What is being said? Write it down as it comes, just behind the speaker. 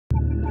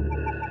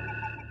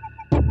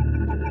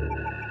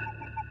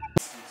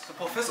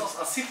professors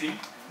are sitting,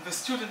 and the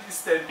student is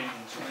standing.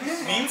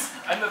 This means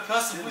I'm a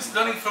person who is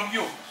learning from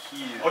you.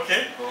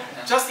 Okay?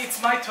 Just it's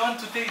my turn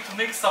today to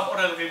make some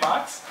oral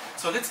remarks.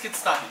 So let's get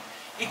started.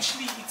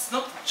 Actually, it's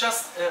not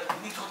just an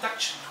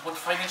introduction to what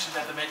financial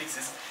mathematics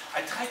is.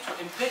 I try to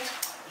embed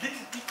a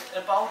little bit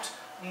about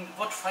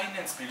what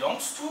finance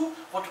belongs to,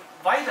 what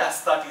wider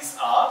studies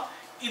are,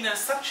 in a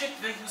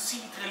subject where you see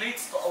it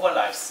relates to our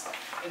lives.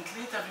 And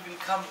later we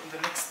will come in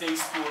the next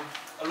days to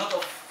a lot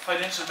of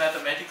financial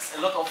mathematics,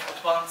 a lot of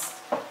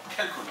advanced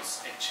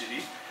calculus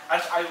actually.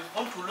 And I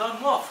want to learn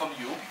more from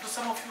you, because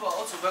some of you are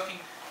also working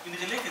in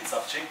related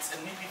subjects,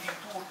 and maybe we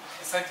do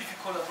a scientific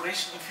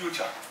collaboration in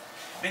future.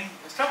 When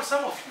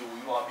some of you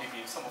are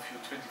maybe, some of you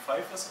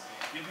 25 or so,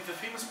 will be the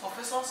famous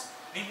professors.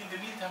 Maybe in the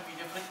meantime we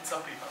have written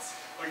some papers.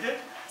 Okay?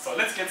 So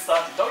let's get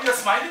started. Now you're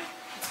smiling?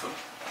 It's good.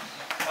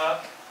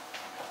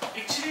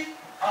 Actually,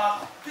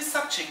 this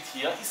subject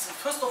here is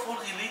first of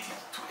all related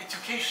to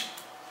education.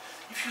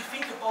 If you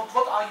think about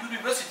what are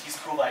universities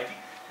providing,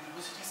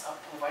 universities are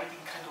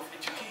providing kind of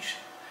education.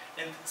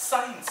 And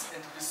science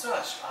and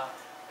research are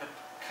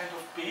kind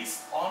of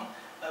based on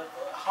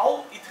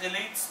how it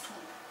relates to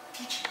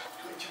teaching,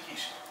 to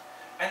education.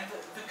 And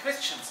the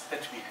questions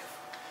that we have.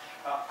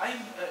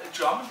 I'm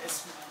German,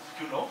 as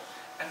you know,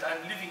 and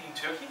I'm living in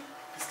Turkey.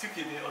 Biz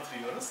Türkiye'de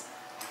oturuyoruz.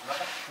 A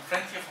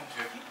friend here from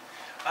Turkey.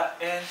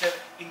 And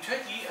in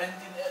Turkey and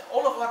in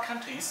all of our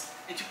countries,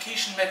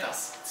 education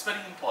matters. It's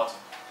very important.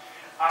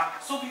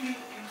 So we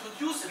will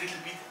introduce a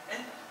little bit,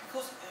 and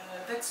because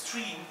that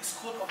stream is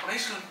called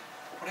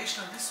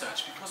operational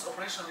research, because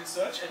operational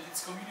research and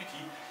its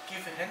community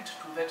give a hand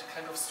to that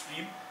kind of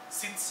stream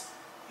since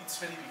its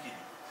very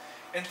beginning.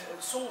 And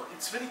so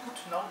it's very good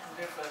now to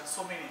have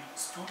so many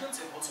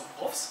students and also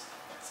profs,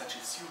 such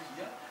as you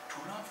here, to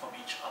learn from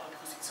each other,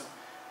 because it's an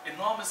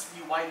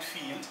enormously wide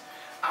field.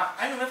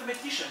 I'm a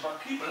mathematician, but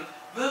people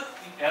work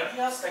in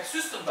areas like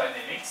system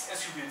dynamics,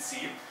 as you will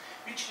see,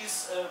 which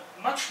is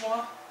much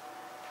more,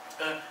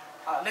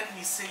 let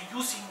me say,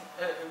 using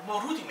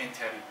more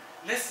rudimentary,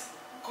 less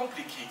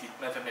complicated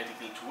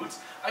mathematical tools.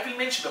 I will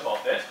mention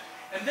about that.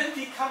 And then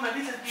we come a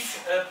little bit,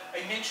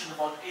 I mentioned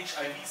about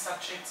HIV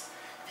subjects,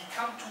 we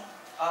come to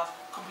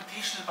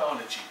computational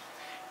biology.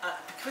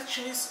 The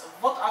question is,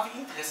 what are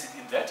we interested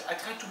in that? I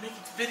try to make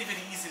it very,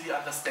 very easily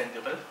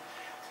understandable.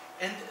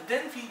 And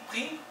then we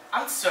bring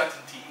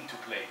uncertainty into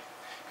play.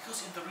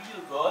 Because in the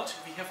real world,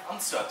 we have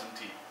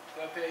uncertainty.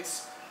 There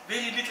is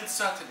very little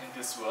certain in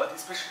this world,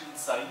 especially in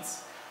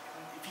science.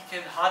 We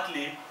can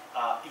hardly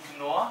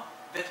ignore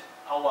that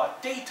our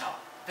data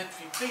that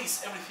we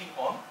base everything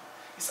on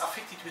is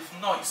affected with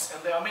noise,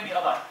 and there are many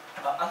other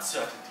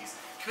uncertainties.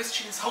 The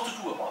question is how to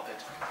do about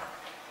that.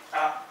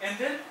 And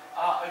then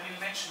I will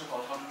mention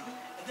about how to do it,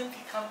 and then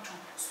we come to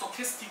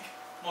stochastic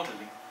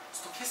modeling.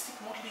 Stochastic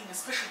modeling is a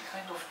special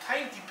kind of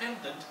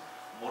time-dependent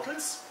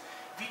models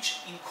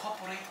which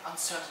incorporate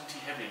uncertainty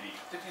heavily.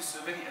 That is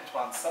a very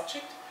advanced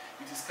subject.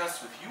 We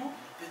discussed with you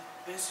that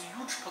there's a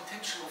huge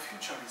potential of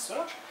future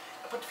research,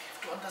 but we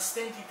have to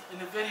understand it in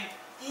a very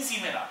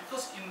easy manner,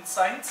 because in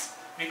science,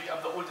 maybe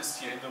I'm the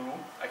oldest here in the room,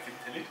 I can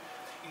tell it,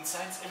 in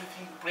science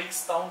everything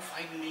breaks down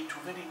finally to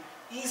very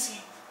easy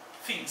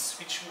things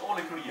which we all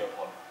agree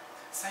upon.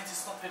 Science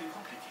is not very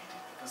complicated.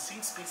 The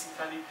things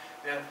basically,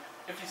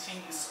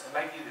 everything is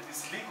like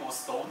these Lego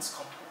stones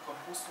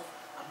composed of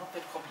are not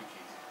that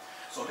complicated.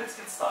 So let's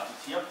get started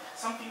here.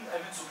 Something I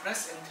will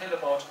suppress and tell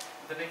about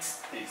in the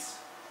next days.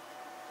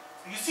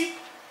 You see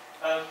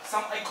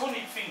some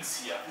iconic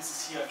things here. This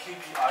is here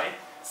KPI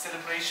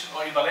celebration,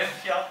 or in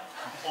Valencia,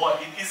 or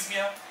in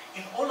Izmir,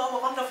 in all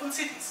our wonderful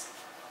cities.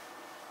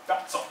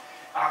 Yeah, so,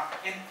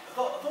 and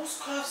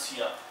those curves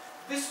here,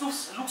 this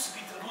looks a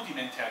bit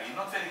rudimentary,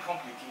 not very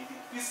complicated.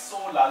 This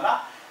so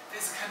la.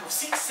 There's a kind of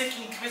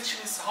 6-second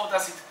question is how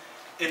does it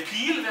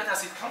appeal, where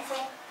does it come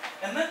from?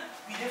 And then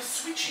we have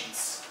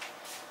switchings.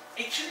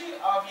 Actually,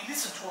 we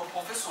listened to a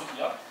professor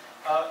here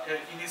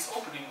in his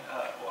opening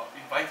or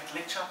invited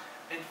lecture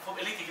from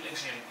electrical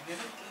engineering. In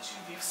electrical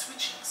engineering we have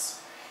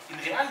switchings. In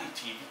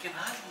reality, we can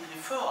hardly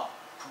refer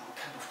to a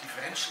kind of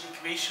differential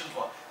equation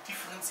or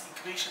difference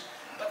equation,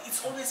 but it's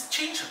always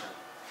changeable.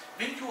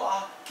 When you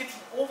are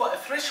getting over a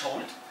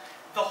threshold,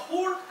 the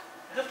whole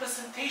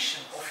representation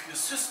of your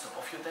system,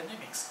 of your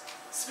dynamics,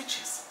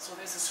 switches. So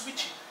there's a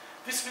switching.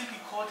 This will be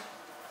called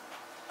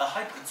a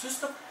hybrid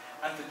system,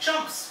 and the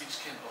jumps which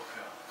can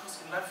occur,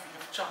 because in life we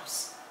have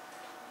jumps.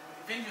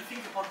 When you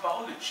think about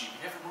biology,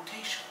 we have a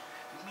mutation.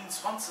 It means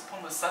once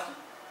upon a sudden,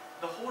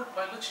 the whole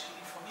biological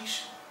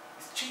information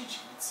is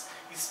changing. It's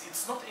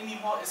not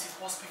anymore as it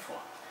was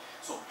before.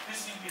 So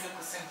this will be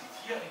represented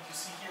here, and you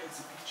see here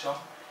it's a big jump.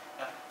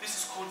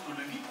 This is called the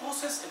Levy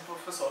process, and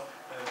Professor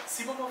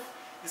Simonov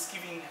is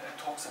giving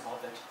talks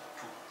about that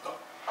too. So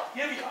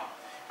here we are.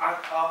 And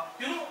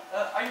you know,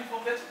 I'm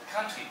from that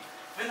country.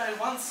 When I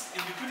once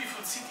in the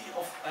beautiful city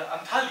of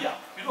Antalya,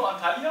 you know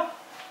Antalya?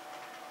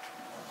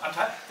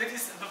 That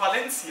is the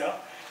Valencia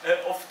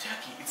of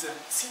Turkey. It's a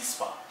sea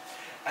spa.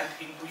 And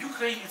in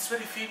Ukraine, it's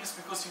very famous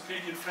because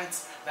Ukrainian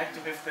friends like to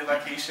have their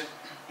vacation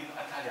in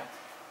Antalya.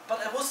 but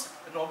I was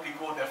normally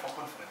go there for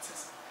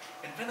conferences.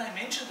 And when I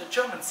mentioned the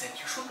German said,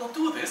 you should not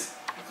do this,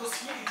 because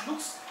here it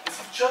looks as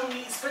if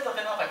Germany is better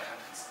than other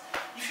countries.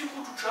 If you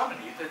go to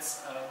Germany,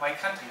 that's my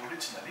country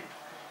originally,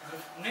 you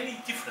have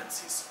many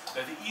differences.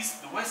 The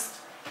east, the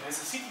west,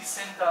 there's a city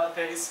center,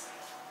 there is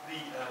the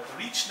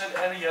regional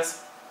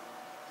areas.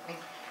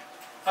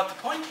 But the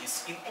point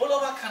is, in all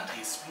our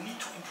countries, we need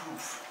to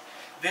improve.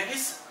 There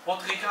is,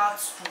 what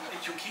regards to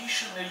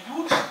education, a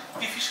huge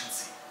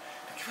deficiency.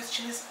 The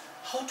question is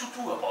how to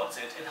do about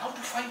that and how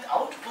to find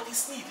out what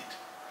is needed.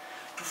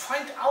 To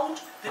find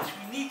out that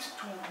we need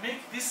to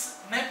make this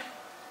map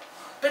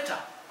better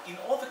in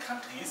all the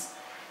countries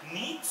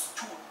needs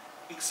to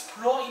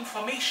explore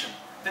information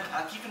that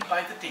are given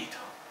by the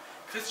data.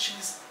 The question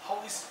is,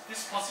 how is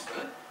this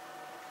possible?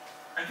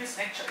 And this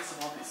lecture is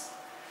about this.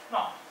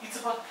 Now, it's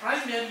about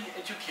primary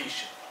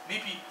education.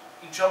 Maybe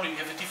in Germany we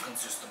have a different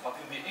system, but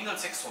in the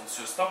Anglo-Saxon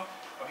system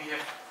we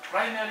have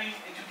primary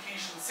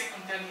education,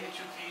 secondary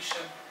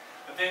education.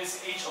 There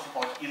is the age of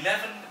about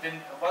 11 when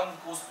one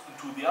goes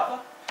into the other.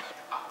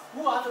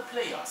 Who are the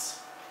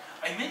players?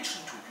 I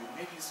mentioned to you,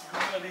 maybe you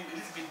are a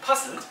little bit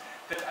puzzled,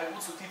 that I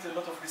also did a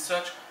lot of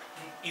research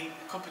in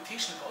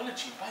computational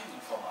biology and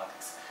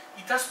bioinformatics.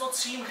 It does not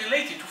seem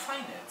related to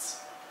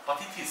finance, but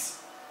it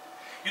is.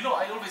 You know,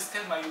 I always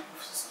tell my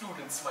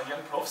students, my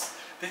young profs,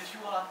 that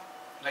you are,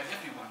 like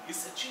everyone,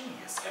 is a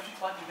genius.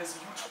 Everybody has a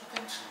huge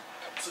potential.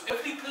 So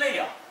every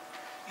player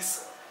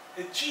is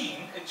a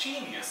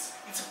genius.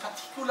 It's a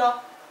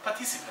particular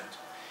participant.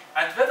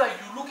 And whether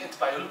you look at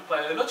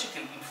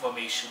biological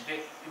information,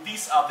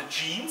 these are the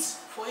genes,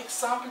 for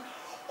example,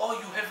 or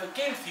you have a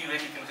game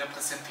theoretical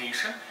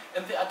representation,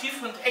 and there are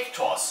different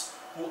actors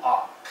who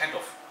are kind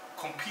of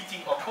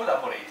competing or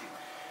collaborating.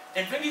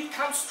 And when it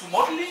comes to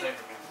modeling,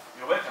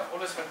 you're welcome,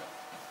 always welcome.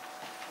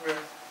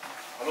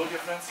 Hello, dear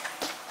friends.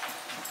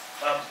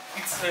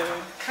 It's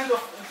kind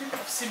of a bit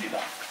of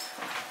similar.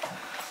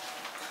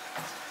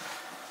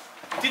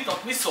 You did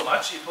not miss so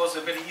much. It was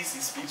a very easy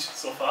speech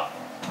so far,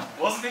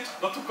 wasn't it?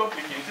 Not too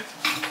complicated.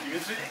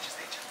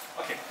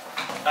 Okay.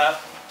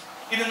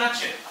 In a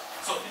nutshell,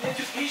 so in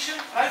education,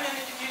 primary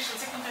education,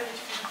 secondary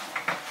education,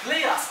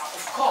 players are,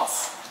 of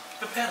course,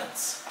 the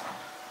parents.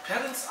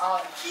 Parents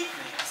are key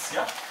players.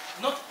 Yeah.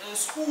 Not a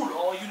school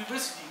or a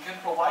university can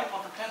provide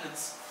what the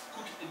parents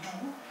could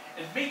do,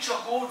 and major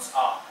goals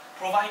are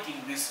providing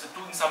this,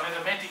 doing some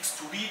mathematics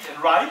to read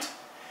and write,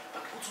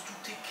 but also to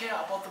take care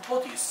about the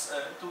bodies,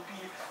 to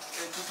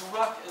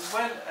work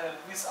well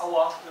with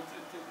our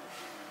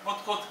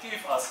what God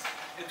gave us,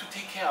 to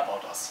take care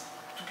about us,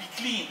 to be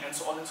clean and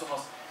so on and so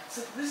forth.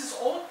 So this is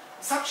all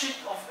subject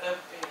of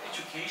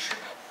education.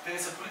 There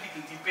is a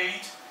political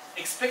debate.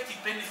 Expected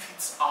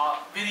benefits are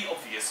very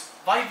obvious.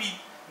 Why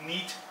we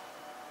need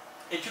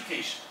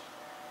education.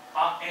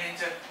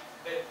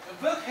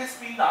 Work has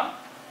been done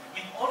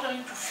in order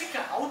to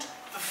figure out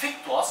the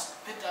factors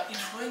that are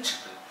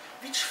influential.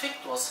 Which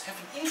factors have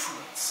an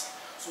influence?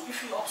 So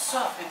if we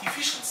observe a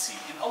deficiency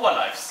in our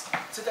lives,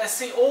 that I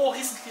say, oh,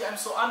 recently I'm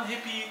so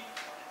unhappy,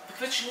 the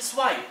question is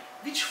why?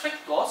 Which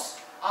factors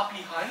are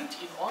behind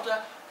in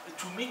order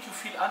to make you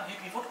feel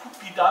unhappy? What could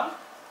be done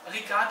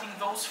regarding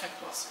those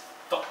factors?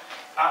 So,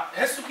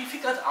 has to be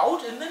figured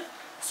out, and then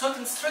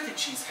certain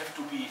strategies have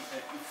to be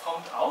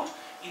found out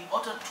in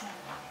order to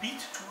lead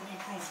to an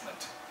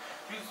improvement.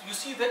 You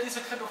see, that is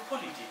a kind of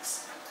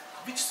politics.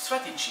 Which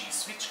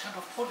strategies, which kind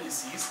of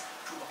policies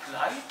to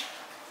apply,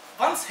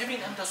 once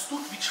having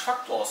understood which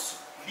factors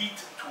lead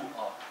to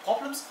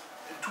problems,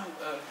 to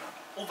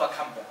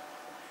overcome them.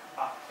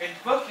 And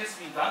work has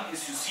been done,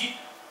 as you see.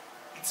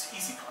 It's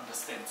easy to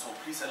understand, so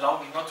please allow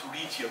me not to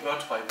read here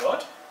word by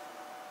word.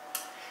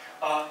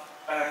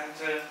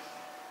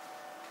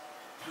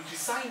 To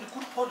design a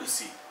good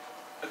policy,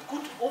 a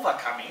good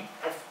overcoming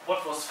of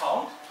what was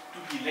found to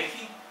be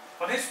lacking,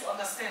 one has to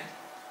understand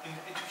in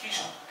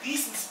education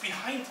reasons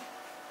behind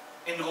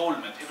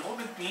enrollment.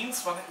 Enrollment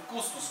means one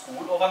goes to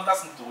school or one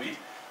doesn't do it.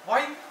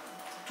 Why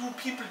do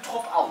people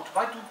drop out?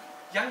 Why do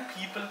young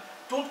people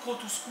don't go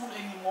to school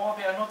anymore?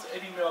 They are not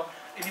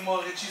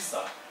anymore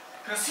registered.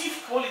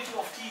 Perceived quality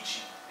of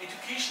teaching,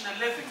 educational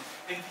level,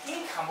 and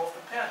income of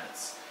the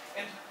parents,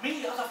 and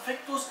many other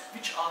factors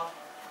which are,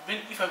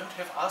 if I would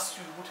have asked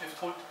you, would have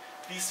told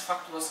these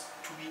factors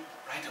to me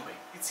right away.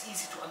 It's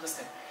easy to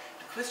understand.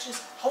 The question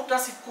is, how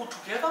does it go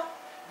together?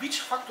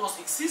 Which factors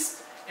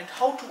exist and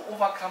how to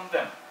overcome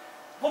them?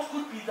 What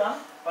could be done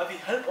by the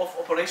help of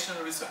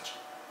operational research?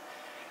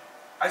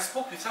 I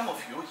spoke with some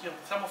of you here,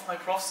 some of my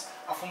profs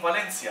are from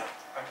Valencia.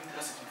 I'm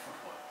interested in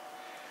football.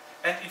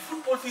 And in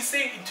football we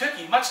say in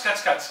Turkey, maç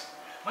kaç kaç.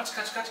 Maç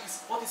kaç kaç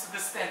is, what is the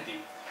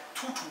standing?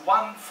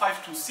 2-1,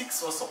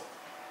 5-6 or so.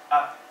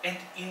 And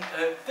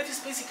that is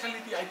basically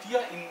the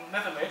idea in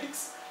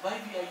mathematics, why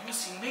we are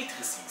using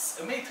matrices,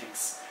 a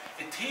matrix.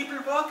 A table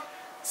work,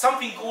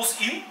 something goes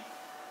in,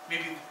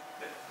 maybe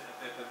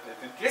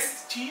the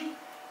guest team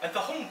and the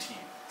home team.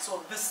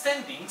 So the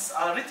standings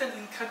are written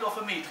in kind of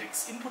a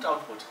matrix,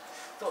 input-output.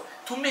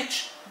 to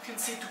match, you can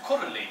say to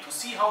correlate, to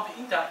see how the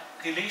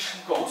interrelation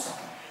goes.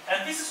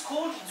 And this is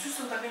called in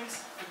system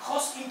dynamics the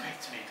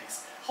cross-impact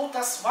matrix. How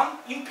does one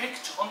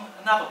impact on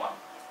another one?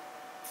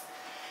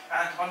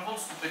 And one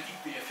wants to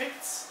predict the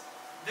effects,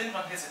 then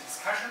one has a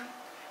discussion,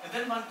 and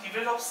then one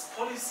develops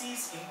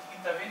policies,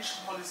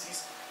 intervention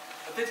policies,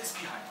 that is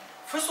behind.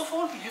 First of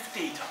all, we have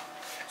data.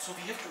 So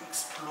we have to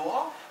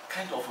explore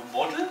kind of a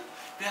model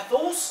where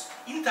those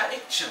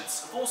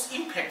interactions, those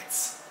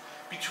impacts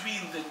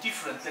between the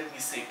different, let me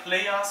say,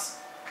 players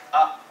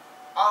are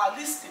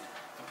listed.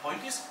 The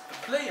point is, the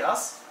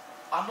players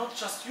are not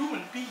just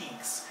human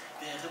beings,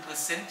 they are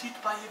represented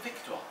by a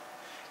vector.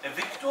 A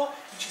vector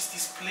which is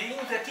displaying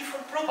their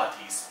different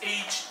properties,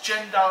 age,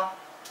 gender,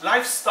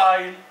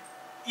 lifestyle,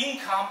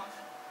 income,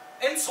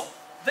 and so on.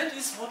 That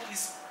is what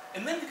is,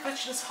 and then the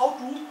question is, how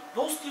do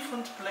those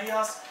different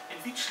players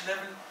at which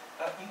level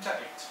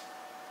interact?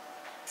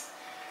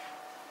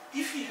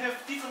 If we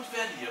have different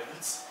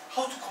variables,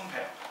 how to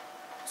compare?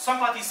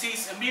 Somebody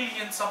says 1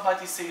 million,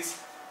 somebody says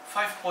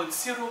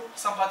 5.0,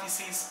 somebody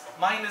says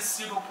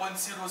minus 0.0005.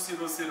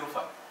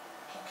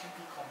 How can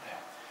we compare?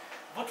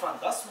 What one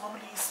does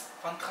normally is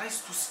one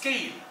tries to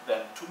scale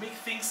them to make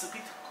things a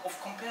bit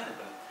of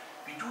comparable.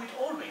 We do it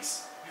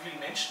always. We will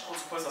mention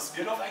also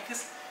Professor, I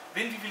guess,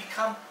 when we will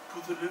come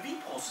to the Levy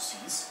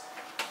processes.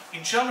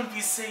 In German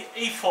we say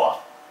A4.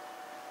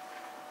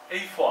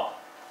 A4.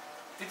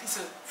 That is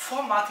a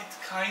formatted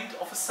kind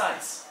of a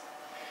size.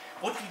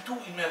 What we do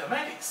in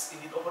mathematics,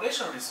 in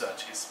operational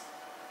research, is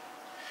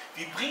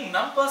we bring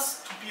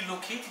numbers to be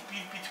located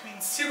between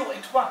 0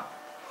 and 1,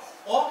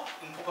 or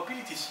in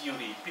probability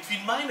theory,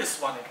 between minus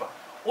 1 and 1,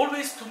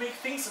 always to make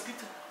things a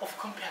bit of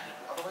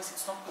comparable, otherwise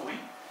it's not going.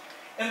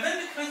 And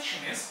then the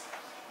question is,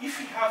 if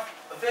we have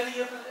a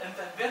variable and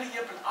that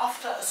variable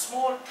after a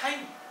small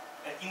time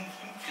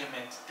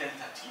increment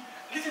delta t,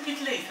 a little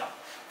bit later,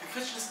 the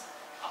question is,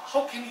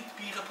 how can it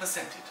be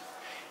represented?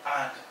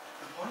 And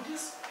the point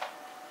is,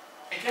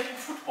 again in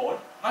football,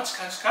 match,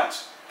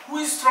 who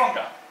is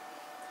stronger?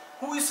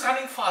 Who is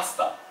running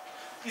faster?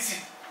 Is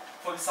it,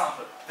 for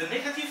example, the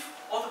negative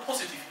or the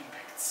positive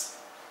impacts?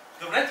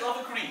 The red or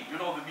the green? You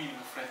know the meaning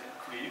of red and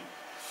green.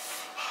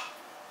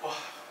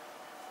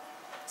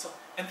 So,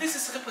 and this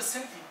is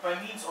represented by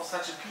means of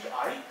such a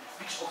PI,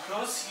 which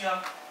occurs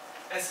here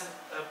as an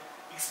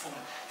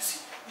exponent. You see,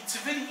 it's a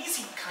very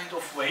easy kind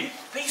of way,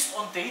 based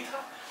on data,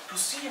 to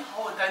see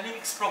how a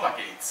dynamics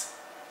propagates.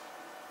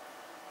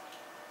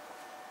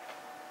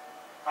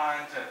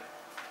 And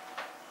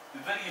the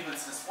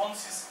variable's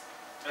responses,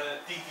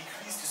 they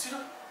decrease to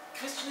 0. The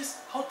question is,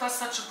 how does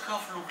such a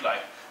curve look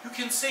like? You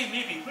can say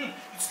maybe,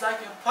 it's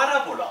like a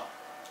parabola.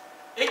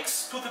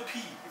 X to the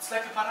p, it's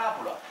like a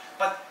parabola.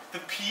 But the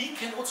p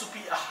can also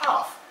be a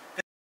half.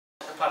 Then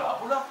a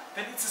parabola,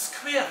 then it's a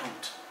square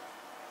root.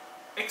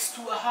 X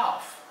to a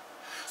half.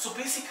 So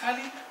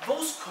basically,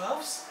 those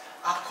curves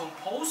are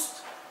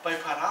composed by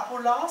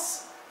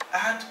parabolas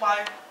and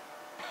by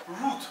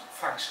root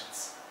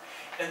functions.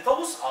 And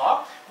those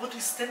are what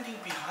is standing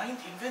behind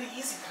in very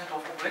easy kind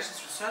of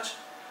operations research,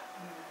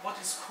 what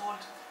is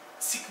called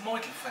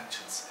sigmoidal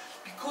functions.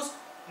 Because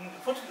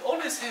what we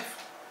always have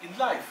in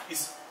life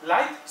is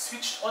light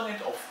switched on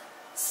and off.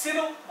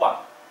 0, 1.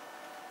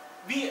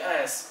 We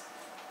as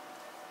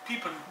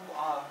people who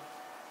are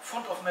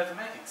fond of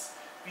mathematics,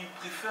 we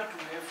prefer to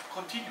have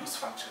continuous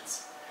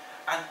functions.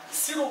 And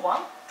 0,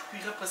 1, to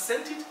be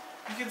represented,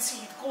 you can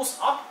see it goes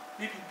up,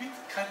 maybe a bit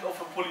kind of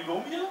a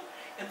polynomial,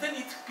 and then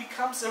it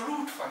becomes a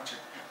root function.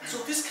 So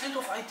this kind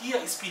of idea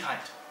is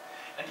behind.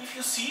 And if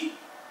you see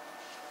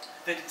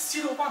that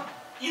 0, 1,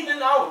 in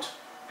and out,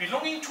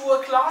 belonging to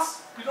a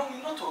class,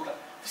 belonging not to a class,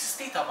 this is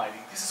data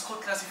mining, this is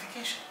called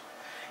classification.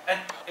 And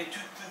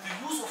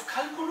the use of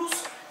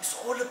calculus is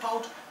all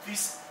about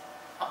these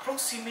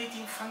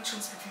approximating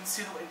functions between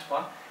 0 and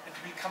 1, and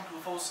we will come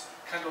to those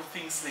kind of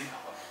things later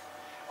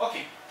on.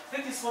 Okay,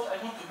 that is what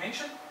I want to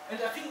mention, and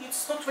I think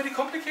it's not very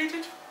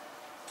complicated.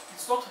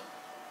 It's not,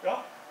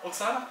 yeah,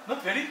 Oksana,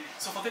 not very.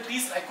 So for that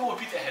reason I go a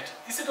bit ahead.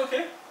 Is it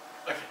okay?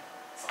 Okay.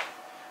 So,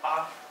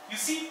 you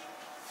see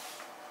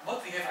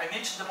what we have, I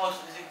mentioned about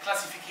the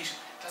classification.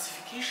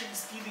 Classification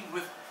is dealing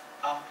with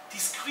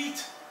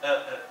discrete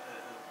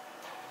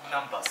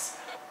numbers,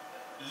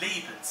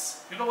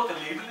 labels. You know what a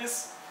label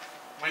is?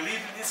 My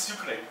label is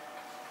Ukraine.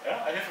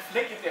 Yeah? I have a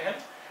flag in the hand,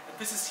 and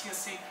this is here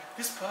saying,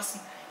 this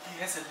person, he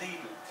has a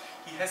label,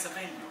 he has a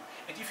value.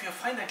 And if you have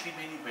finitely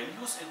many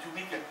values and you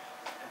make a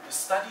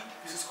study,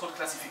 this is called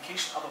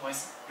classification,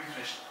 otherwise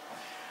regression.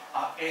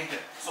 And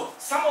so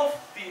some of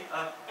the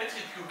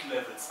attribute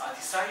levels are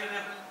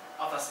desirable,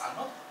 others are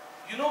not.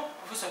 You know,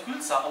 Professor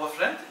Gülzer, our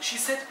friend, she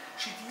said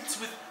she deals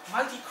with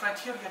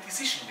multi-criteria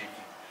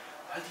decision-making.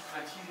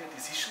 Multi-criteria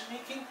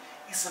decision-making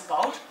is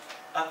about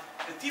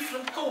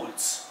different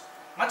goals.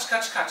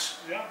 Catch.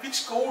 Yeah?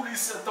 Which goal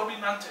is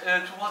dominant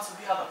towards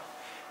the other?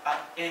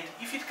 And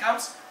if it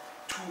comes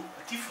to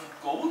different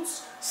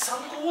goals,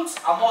 some goals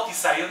are more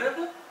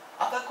desirable,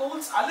 other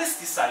goals are less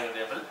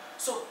desirable.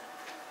 So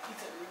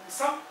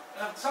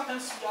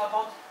sometimes we are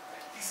about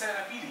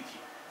desirability.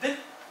 Then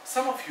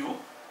some of you,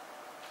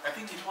 I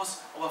think it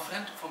was our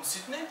friend from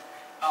Sydney,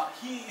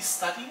 he is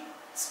studying,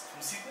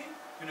 from Sydney,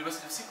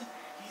 University of Sydney,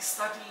 he is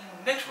studying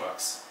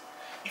networks.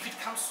 If it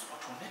comes to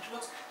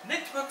networks,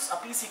 networks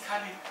are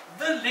basically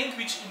the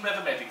language in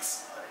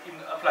mathematics, in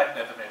applied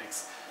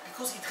mathematics,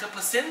 because it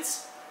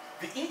represents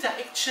the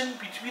interaction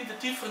between the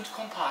different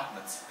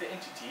compartments, the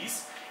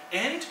entities,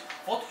 and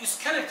what is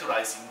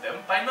characterizing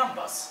them by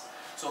numbers.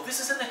 So this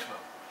is a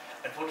network.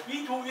 And what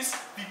we do is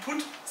we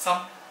put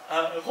some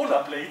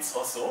roller blades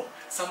or so,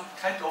 some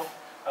kind of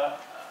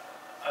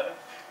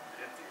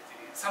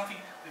something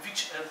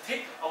which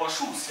take our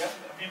shoes, yeah?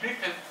 We make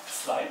them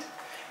slide,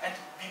 and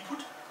we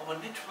put our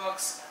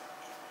networks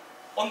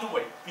on the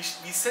way. We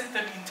send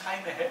them in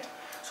time ahead.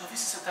 So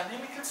this is a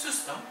dynamical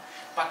system,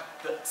 but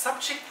the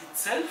subject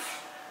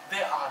itself,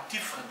 there are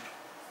different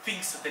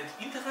things that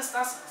interest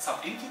us, some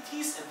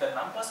entities and the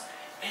numbers,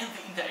 and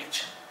the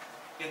interaction.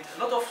 And a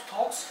lot of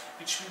talks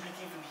which will be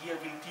given here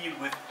will deal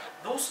with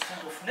those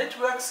kind of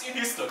networks in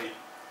history.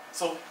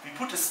 So we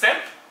put a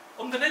stamp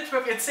on the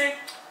network and say,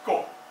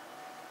 go.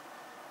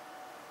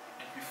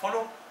 And we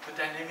follow the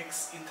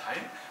dynamics in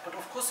time, but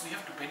of course we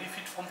have to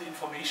benefit from the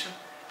information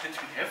that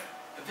we have,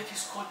 and that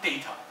is called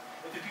data.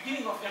 At the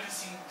beginning of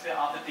everything there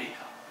are the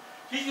data.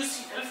 Here you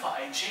see alpha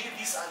ij,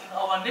 these are in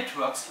our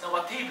networks, in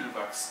our table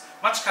works.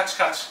 Much catch.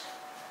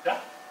 Yeah?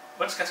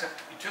 Much catch.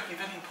 In Turkey,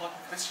 very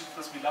important question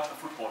because we love the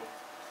football,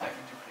 like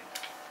in Ukraine.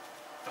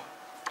 So,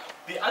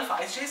 the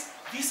alpha ij's,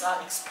 these are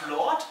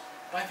explored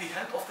by the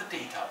help of the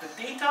data. The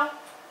data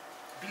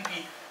will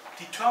be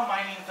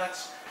determining that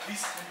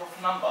these kind of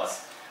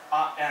numbers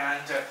are,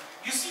 and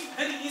you see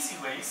very easy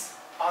ways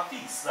are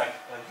these, like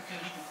you can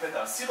read it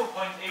better, 0.8,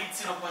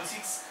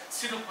 0.6,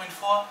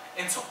 0.4,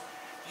 and so on.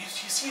 You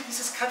see, this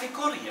is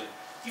categorical.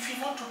 If we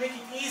want to make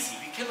it easy,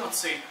 we cannot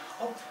say,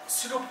 oh,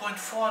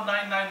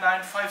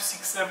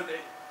 0.4999567.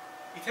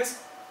 It has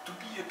to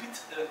be a bit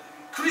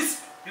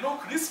crisp. You know,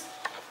 crisp?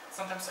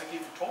 Sometimes I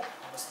gave a talk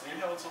in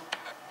Australia also.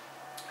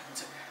 I would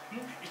say,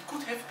 it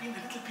could have been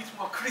a little bit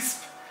more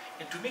crisp.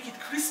 And to make it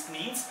crisp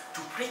means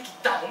to break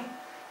it down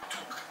to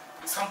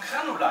some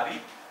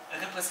granularly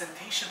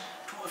representation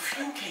to a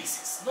few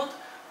cases. Not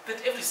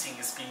that everything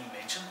is being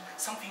mentioned,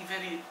 something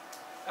very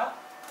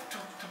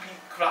to be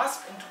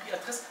grasped and to be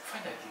addressed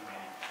finitely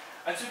maybe.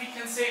 And so we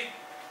can say,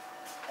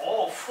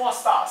 oh, 4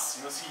 stars,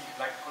 you see,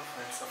 like a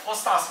conference, a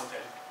 4-star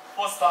hotel,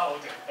 4-star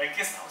hotel, a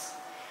guest house.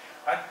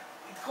 And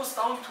it goes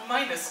down to 4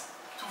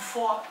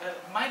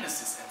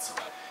 minuses and so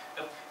on.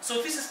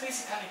 So this is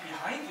basically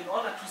behind in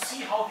order to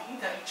see how the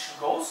interaction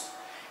goes.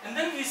 And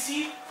then we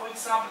see, for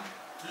example,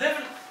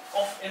 level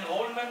of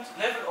enrollment,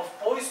 level of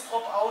boys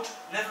drop out,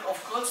 level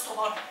of girls drop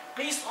out,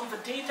 based on the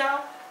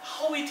data,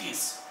 how it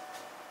is.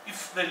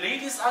 If the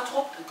ladies are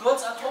dropped, the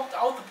girls are dropped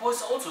out, the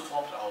boys are also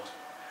dropped out,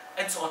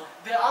 and so on.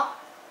 There are,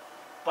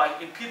 by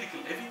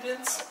empirical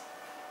evidence,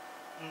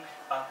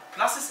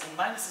 pluses and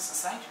minuses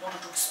assigned in order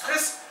to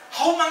express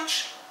how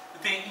much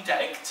they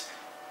interact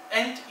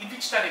and in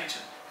which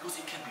direction. Because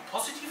it can be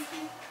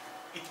positively,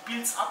 it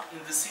builds up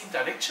in the same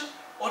direction,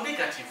 or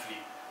negatively.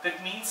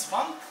 That means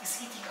one is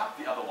eating up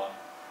the other one.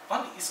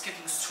 One is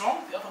getting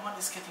strong, the other one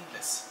is getting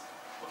less.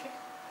 Okay?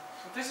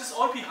 So this is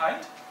all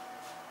behind.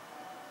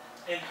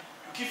 And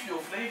to give you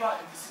a flavor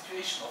in the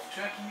situation of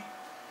Turkey,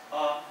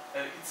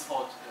 it's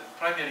about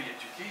primary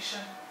education.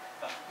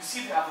 You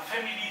see there are the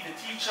family, the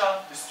teacher,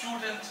 the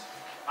student,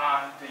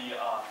 and the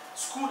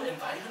school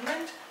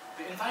environment.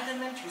 The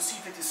environment you see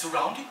that is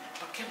surrounding,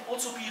 but can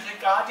also be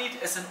regarded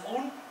as an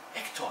own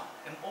actor,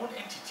 an own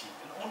entity,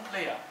 an own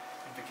player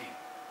in the game.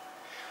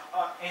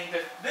 And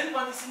then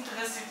one is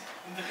interested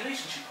in the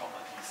relationship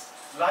properties,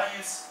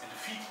 lies and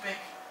feedback,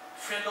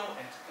 follow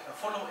and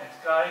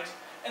guide,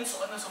 and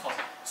so on and so forth.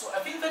 So I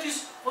think that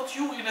is what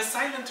you, in a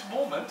silent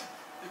moment,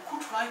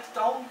 could write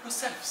down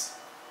yourselves.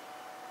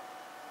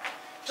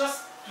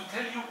 Just to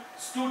tell you,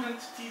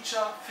 student,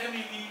 teacher,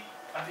 family,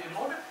 and the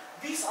enrollment,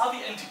 these are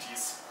the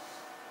entities,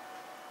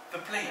 the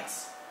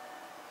players.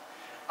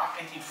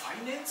 And in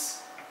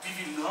finance, we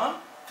will learn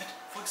that,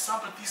 for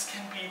example, these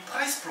can be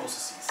price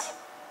processes.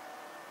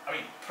 I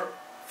mean,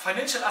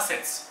 financial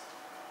assets,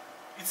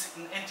 it's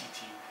an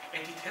entity,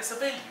 and it has a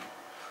value.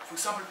 For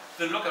example,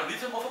 the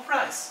logarithm of a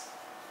price.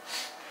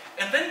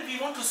 And then we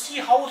want to see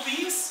how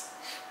these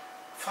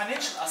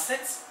financial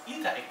assets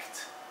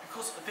interact,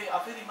 because they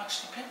are very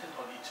much dependent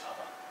on each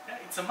other. Yeah?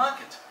 It's a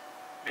market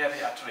where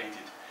they are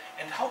traded.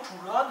 And how to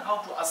learn, how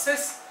to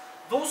assess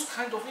those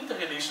kind of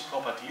interrelation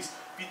properties.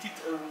 We did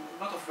a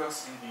lot of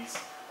works in these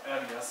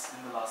areas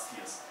in the last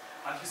years.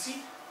 And you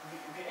see,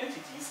 the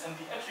entities and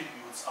the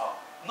attributes are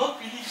not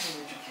believing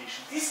in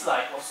education,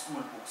 dislike of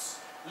school books,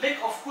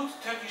 lack of good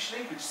Turkish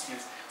language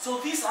skills. So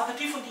these are the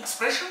different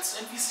expressions,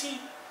 and we see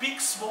big,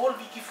 small,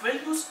 we give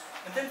values,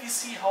 and then we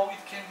see how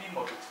it can be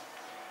modeled.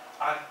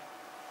 And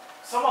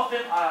some of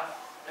them are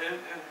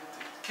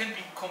can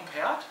be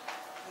compared.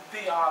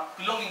 They are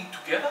belonging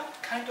together,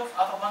 kind of.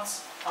 Other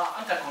ones are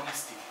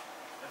antagonistic.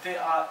 They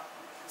are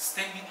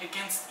standing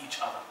against each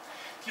other.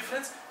 Dear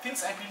friends,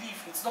 since I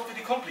believe it's not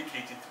very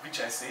complicated, which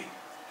I say,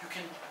 You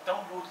can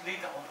download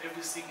later on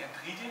everything and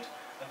read it,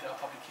 and there are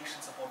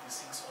publications about these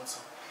things also.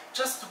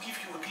 Just to give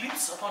you a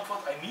glimpse about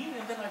what I mean,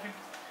 and then I will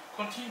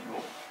continue.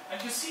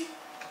 And you see,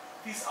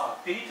 these are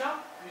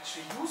data which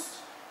we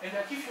used, and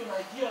I give you an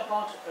idea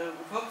about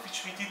work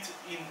which we did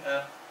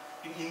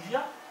in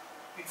India.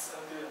 It's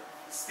the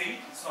state,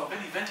 it's now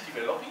very well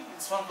developing.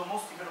 It's one of the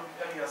most developing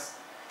areas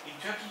in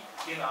Turkey.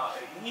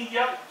 In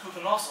India, to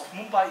the north of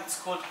Mumbai, it's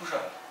called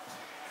Gujarat.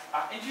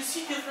 And you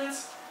see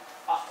difference.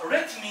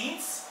 Red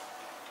means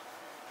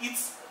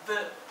it's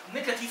the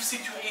negative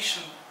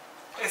situation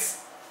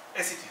as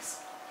it is.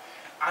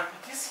 And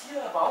it is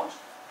here about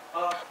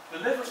the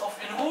level of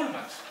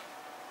enrollment.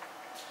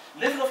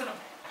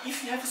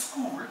 If you have a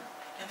school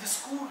and the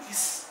school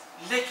is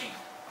lacking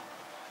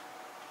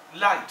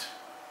light,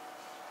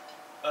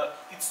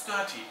 it's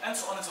dirty, and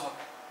so on and so on.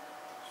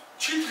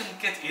 Children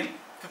get in,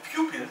 the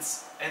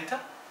pupils enter,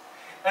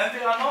 and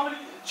they are normally,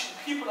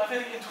 people are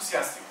very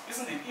enthusiastic,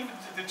 isn't it? Even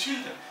the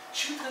children.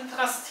 Children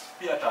trust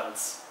the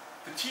adults,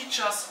 the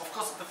teachers, of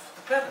course, the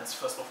parents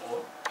first of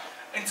all.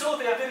 And so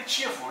they are very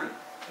cheerful,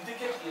 and they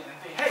get in, and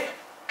they, hey,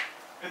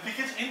 and they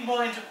get in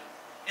more into,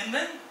 and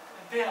then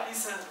there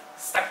is a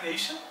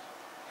stagnation,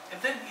 and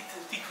then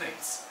it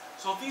degrades.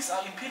 So these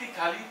are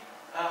empirically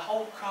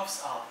how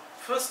curves are.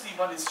 Firstly,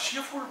 one is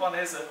cheerful, one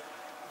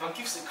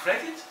gives a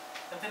credit,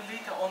 and then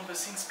later on the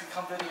things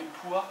become very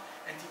poor,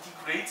 and it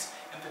degrades,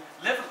 and the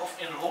level of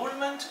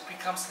enrollment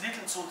becomes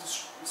little, so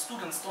the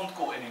students don't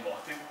go anymore.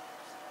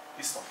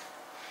 They stop.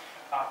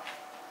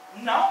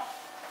 Now,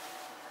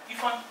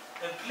 if one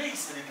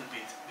plays a little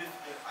bit, with,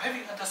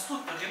 having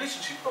understood the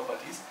relationship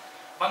properties,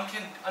 one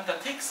can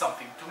undertake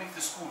something to make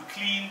the school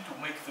clean, to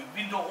make the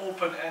window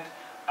open, and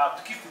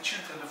to give the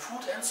children the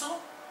food and so,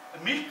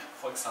 milk,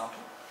 for example.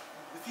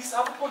 These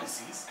are the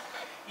policies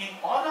in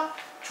order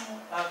to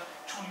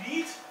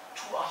lead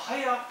to a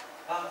higher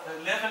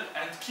level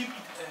and keep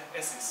it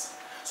as is.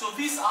 So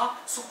these are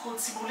so-called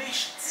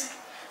simulations.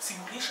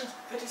 Simulations,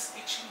 that is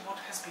actually what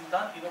has been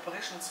done in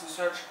operations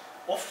research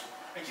often.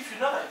 I give you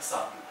another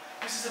example.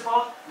 This is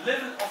about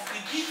level of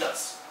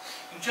repeaters.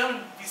 In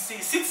German we say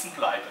sitzen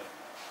bleiben.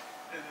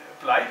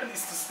 Bleiben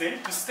is to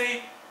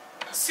stay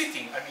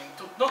sitting. I mean,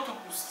 not to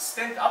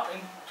stand up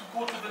and to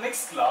go to the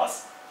next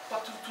class,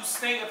 but to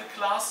stay at the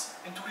class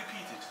and to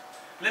repeat it.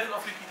 Level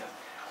of repeaters.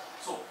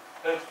 So,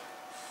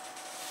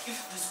 if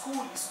the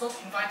school is not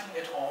inviting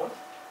at all,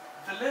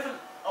 the level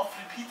of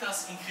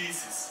repeaters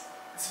increases.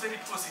 It's a very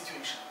poor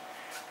situation.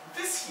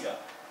 This here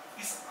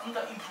is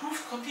under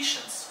improved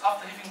conditions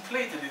after having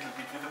played a little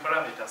bit with the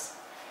parameters.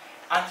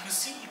 And you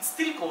see it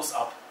still goes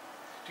up.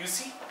 Do you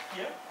see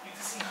here? It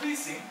is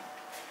increasing.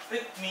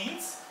 That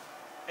means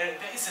there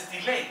is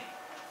a delay.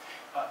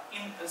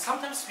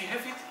 Sometimes we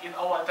have it in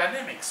our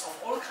dynamics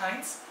of all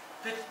kinds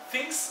that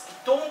things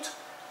don't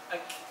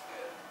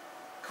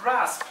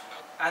grasp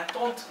and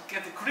don't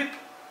get a grip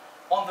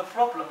on the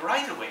problem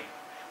right away.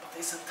 But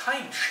there's a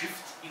time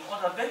shift in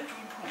order then to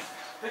improve.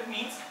 That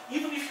means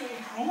even if you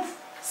improve,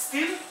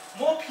 still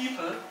more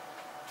people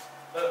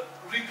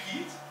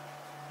repeat,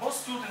 more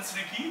students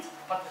repeat,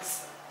 but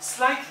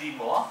slightly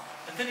more,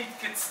 and then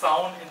it gets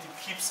down and it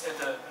keeps at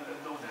a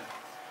low level.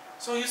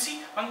 So you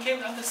see, one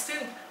can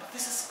understand, but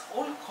this is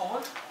all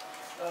called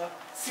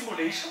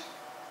simulation,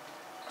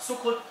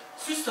 so-called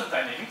system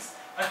dynamics,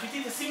 and we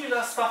did a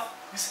similar stuff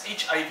with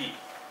HIV.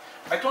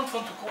 I don't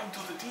want to go into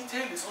the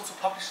detail, it's also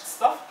published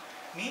stuff,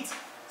 means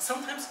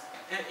sometimes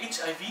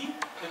HIV,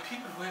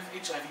 people who have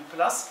HIV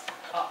plus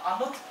are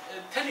not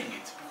telling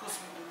it, because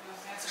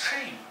there's a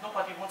shame,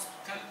 nobody wants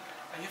to tell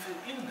I have an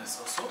illness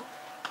or so,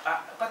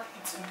 but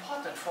it's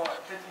important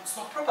that it's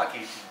not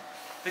propagating.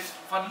 That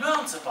one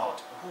learns about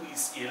who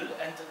is ill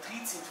and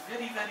treats it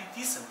very, very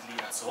decently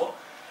and so,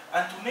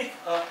 and to make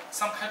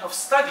some kind of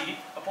study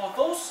about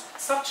those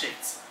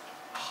subjects,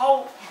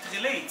 how it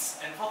relates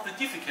and what the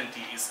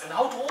difficulty is and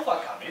how to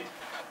overcome it.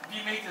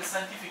 We made a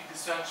scientific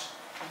research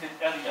in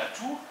that area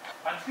too,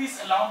 and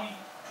please allow me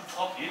to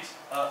drop it,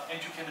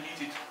 and you can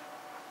read it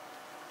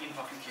in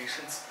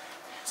publications.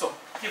 So,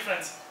 dear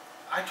friends,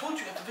 I told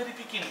you at the very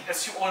beginning,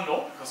 as you all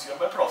know, because you are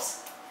my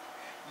profs,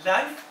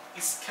 life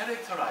is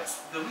characterized,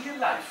 the real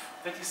life,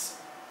 that is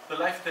the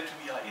life that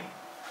we are in,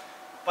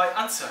 by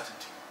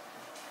uncertainty.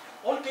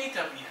 All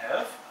data we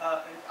have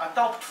are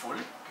doubtful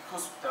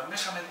because the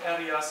measurement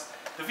areas,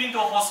 the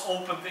window was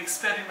open, the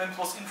experiment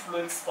was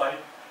influenced by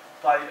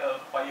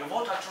a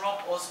water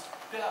drop.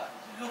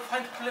 You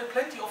find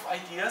plenty of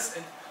ideas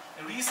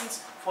and reasons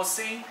for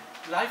saying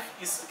life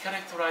is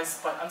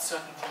characterized by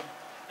uncertainty.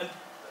 And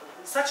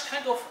such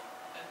kind of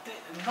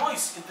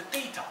noise in the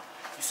data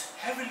is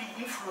heavily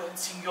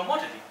influencing your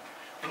modeling.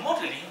 The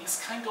modeling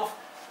is kind of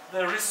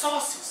the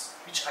resources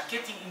which are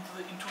getting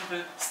into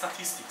the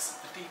statistics,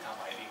 the data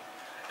mining.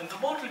 And the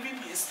model will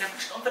be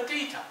established on the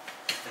data.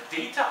 If the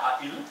data are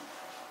ill,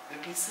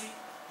 let me say,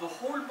 the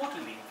whole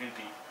modeling will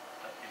be ill.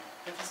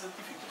 That is the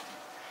difficulty.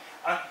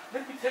 And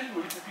let me tell you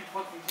a little bit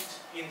what we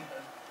did in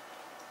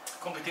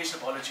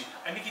computational biology.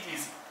 I make it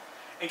easy.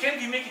 Again,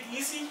 we make it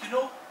easy, you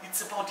know,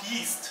 it's about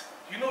yeast.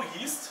 You know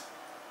yeast?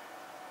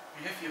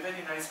 we have here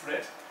very nice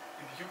bread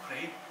in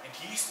Ukraine, and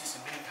yeast is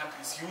in many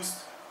countries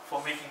used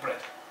for making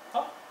bread.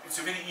 Huh? It's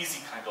a very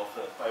easy kind of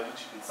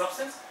biological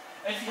substance.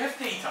 And we have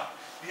data.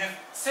 We have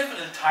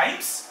several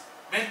times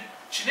when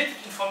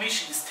genetic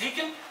information is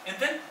taken, and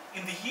then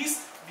in the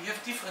yeast we have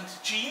different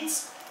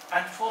genes,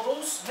 and for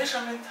those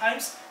measurement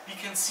times we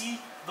can see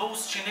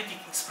those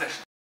genetic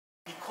expressions.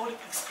 We call it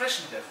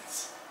expression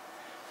levels.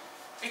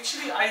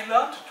 Actually, I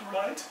learned to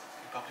write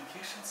in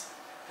publications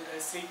that I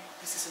say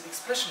this is an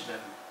expression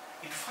level.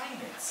 In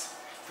finance,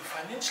 the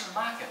financial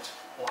market,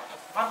 or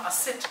one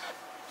asset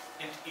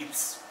and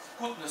its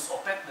goodness or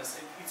badness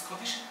and its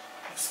condition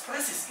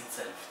expresses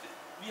itself.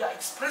 We are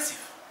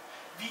expressive.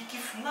 We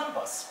give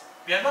numbers.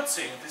 We are not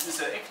saying this is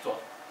an actor,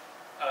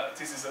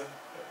 this is a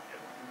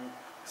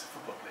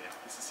football player.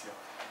 This is here.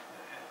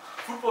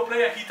 Football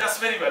player, he does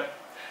very well.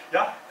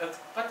 Yeah,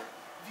 but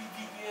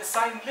we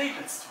assign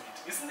labels to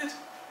it, isn't it?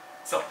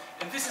 So,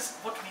 and this is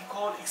what we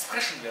call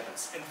expression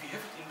levels, and we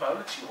have it in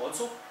biology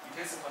also. It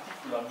has a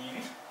particular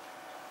meaning.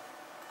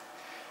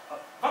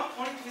 One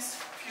point is,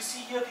 if you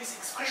see here these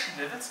expression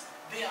levels,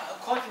 they are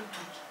according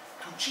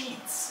to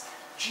genes.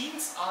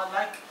 Genes are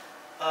like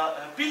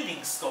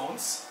building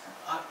stones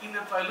in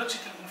a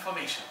biological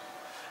information.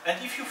 And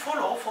if you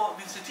follow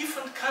with the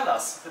different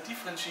colors, the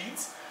different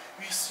genes,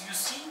 you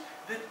see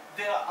that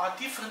there are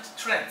different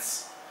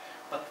trends.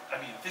 But I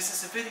mean, this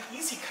is a very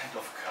easy kind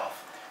of curve.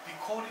 We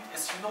call it,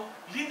 as you know,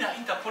 linear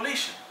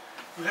interpolation.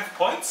 You have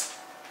points,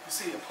 you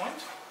say a point,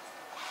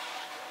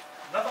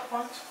 another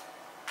point,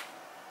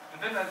 and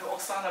then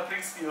Oksana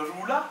brings me a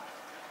ruler.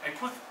 I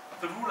put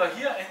the ruler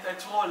here and I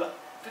draw a line.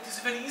 That is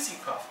a very easy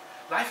curve.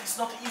 Life is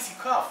not an easy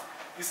curve.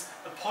 It's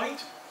a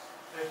point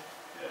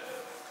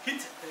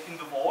hit in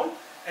the wall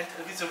and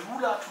with a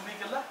ruler to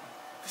make a line.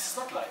 This is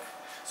not life.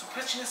 So the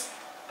question is,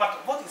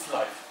 but what is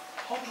life?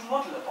 How to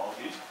model about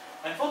it?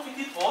 And what we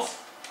did was,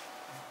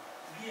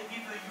 we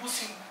were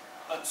using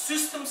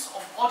systems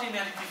of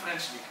ordinary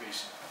differential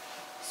equation.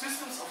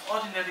 Systems of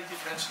ordinary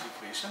differential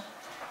equation.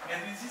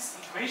 And in these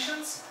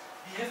equations,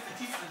 we have the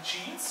different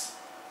genes.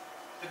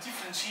 The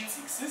different genes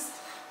exist.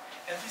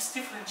 And these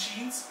different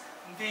genes,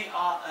 they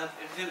are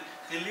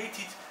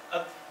related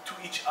to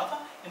each other.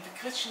 And the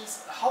question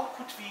is, how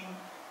could we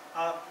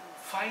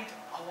find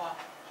our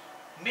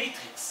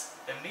matrix?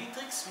 A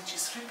matrix which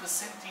is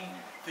representing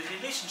the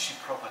relationship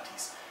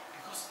properties.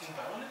 Because in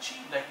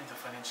biology, like in the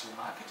financial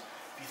market,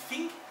 we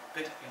think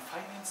that in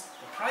finance,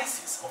 the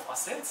prices of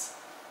assets,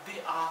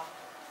 they are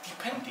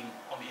depending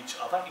on each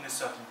other in a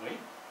certain way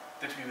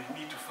that we will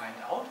need to find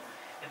out.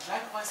 And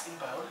likewise in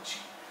biology,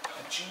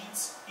 the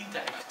genes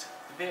interact.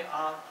 They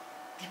are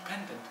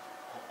dependent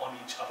on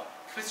each other.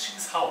 The question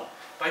is how?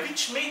 By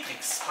which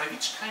matrix? By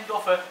which kind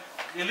of a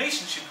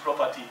relationship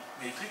property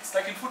matrix,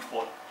 like in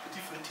football, the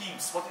different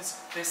teams, what is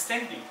their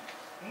standing,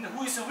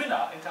 who is the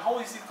winner, and how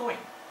is it going,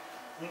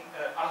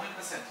 are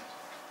represented.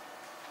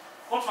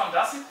 What one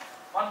does it,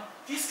 one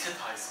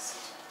discretizes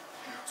it.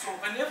 So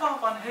whenever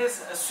one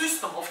has a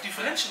system of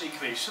differential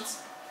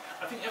equations,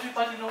 I think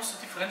everybody knows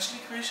the differential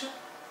equation.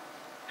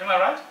 Am I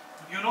right?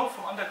 You know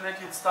from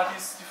undergraduate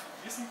studies,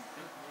 isn't it?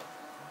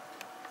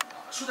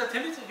 Should I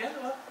tell it again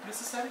or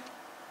necessary?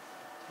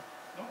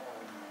 No?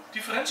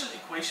 Differential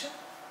equation?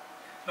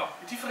 No,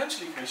 the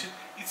differential equation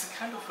is a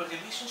kind of a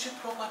relationship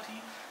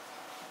property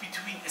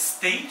between a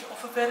state of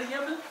a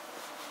variable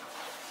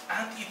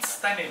and its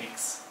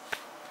dynamics.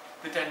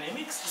 The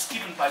dynamics is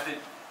given by the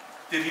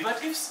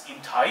derivatives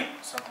in time,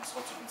 sometimes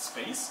also in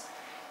space,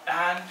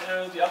 and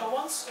the other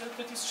ones,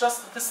 that is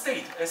just the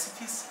state as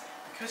it is.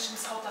 The question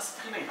is, how does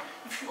it relate?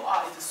 If you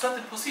are at a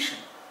certain position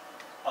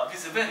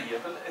with a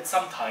variable at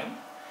some time,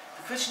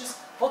 the question is,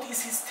 what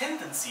is his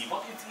tendency?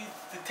 What is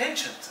the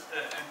tangent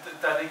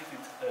directed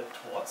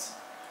towards?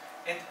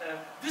 And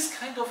this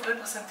kind of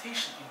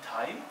representation in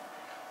time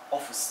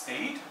of a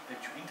state that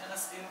you're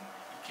interested in,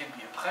 it can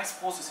be a price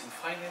process in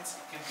finance,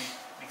 it can be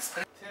an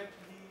expression.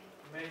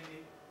 Many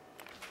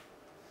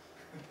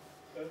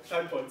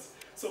time points.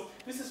 So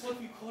this is what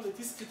we call a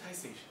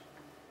discretization.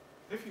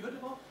 Have you heard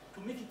about?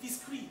 To make it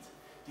discrete.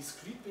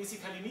 Discrete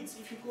basically means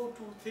if you go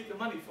to take the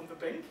money from the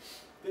bank,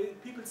 then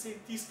people say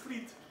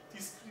discrete,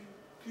 discrete,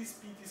 please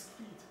be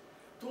discrete.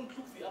 Don't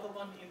look the other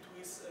one into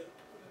his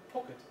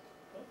pocket.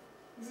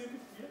 Huh? Is it a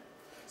bit weird?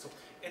 So,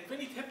 and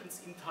when it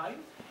happens in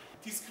time,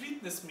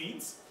 discreteness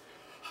means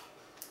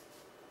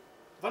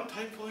one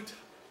time point,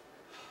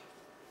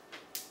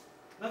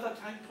 another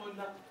time point,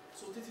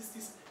 so that is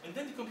this, and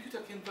then the computer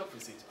can work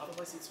with it,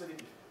 otherwise it's very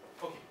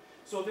difficult. Okay,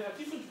 so there are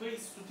different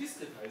ways to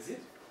discretize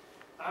it,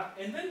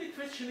 and then the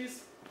question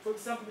is, for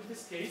example in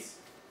this case,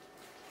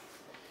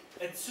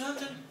 at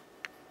certain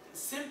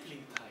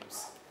sampling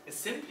times. A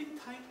sampling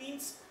time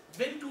means,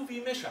 when do we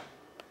measure?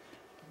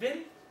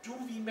 When do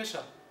we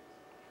measure?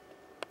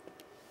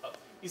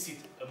 Is it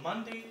a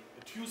Monday,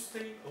 a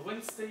Tuesday, a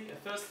Wednesday, a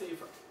Thursday, a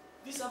Friday?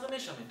 These are the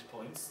measurement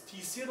points,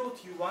 T0,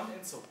 T1,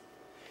 and so on.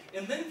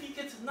 And then we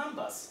get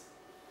numbers.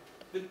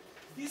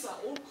 These are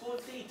all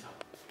called data,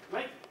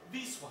 like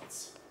these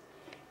ones.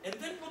 And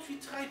then what we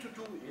try to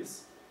do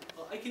is,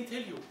 I can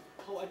tell you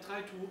how I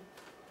try to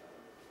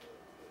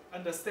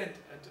understand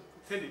and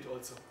tell it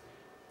also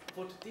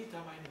what data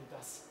mining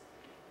does.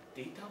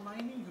 Data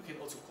mining, you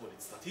can also call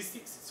it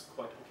statistics, it's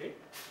quite okay,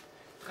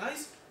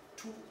 tries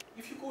to,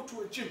 if you go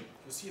to a gym,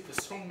 you see the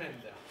strong men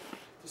there.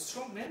 The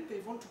strong men, they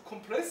want to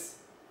compress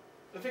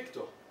a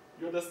vector,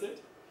 you understand?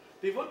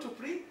 They want to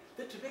bring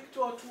that vector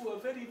to a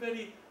very,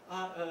 very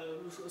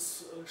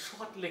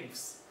short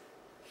lengths.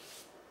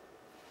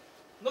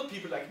 Not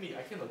people like me,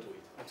 I cannot do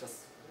it, I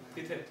just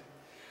pretend.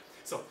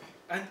 So,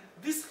 and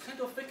this kind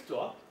of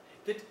vector,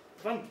 that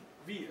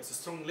we as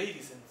strong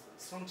ladies and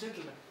strong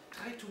gentlemen,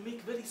 try to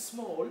make very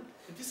small,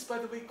 and this is by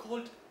the way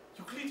called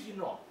Euclidean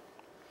norm.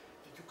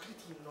 The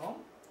Euclidean norm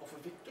of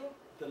a vector,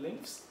 the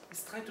lengths,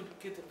 is trying to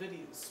get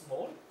very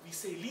small. We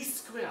say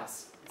least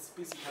squares, it's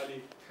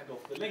basically kind of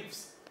the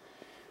lengths.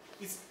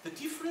 It's the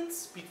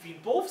difference between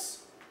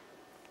both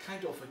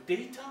kind of a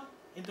data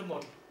and the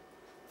model.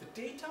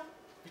 The data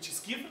which is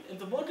given and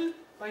the model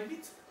by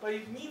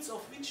means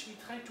of which we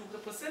try to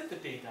represent the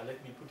data,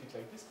 let me put it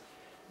like this.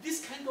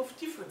 This kind of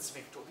difference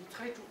vector, we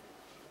try to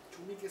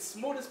make as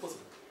small as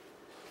possible.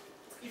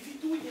 If we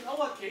do it in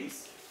our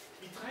case,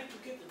 we try to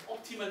get an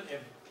optimal M.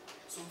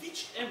 So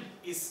which M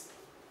is,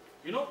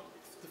 you know,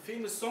 the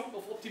famous song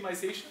of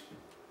optimization?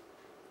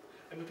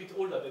 I'm a bit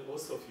older than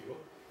most of you.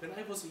 When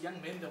I was a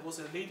young man, there was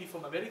a lady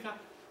from America,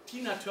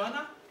 Tina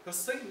Turner, her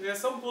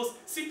song was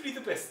Simply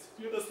the Best.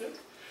 Do you understand?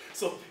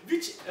 So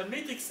which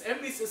matrix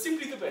M is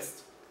simply the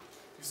best?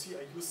 You see,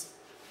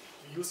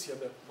 we use here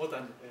the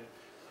modern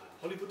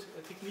Hollywood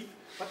technique,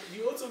 but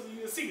we also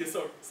sing a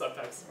song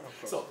sometimes.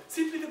 So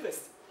simply the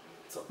best.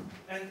 So,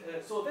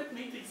 so that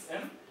matrix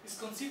M is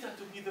considered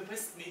to be the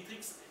best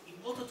matrix in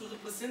order to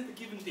represent the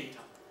given data.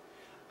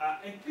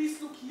 And please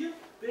look here,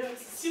 there is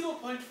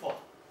 0.4.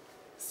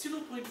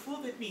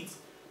 0.4, that means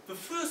the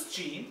first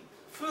gene,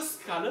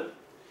 first column,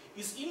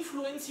 is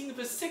influencing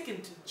the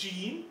second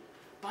gene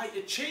by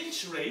a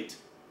change rate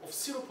of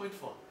 0.4.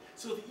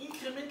 So the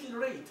incremental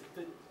rate,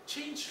 the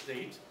change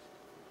rate,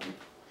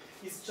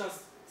 is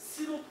just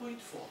 0.4.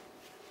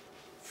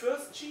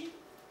 First gene,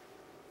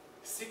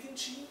 second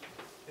gene,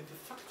 and the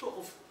factor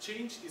of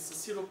change is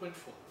 0.4.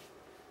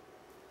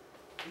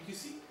 And you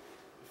see,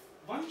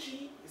 one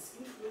gene is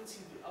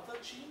influencing the other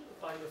gene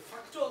by a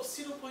factor of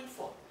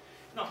 0.4.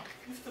 Now,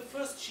 if the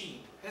first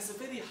gene has a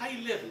very high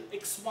level,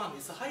 x1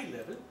 is a high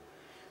level,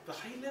 the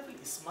high level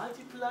is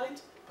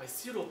multiplied by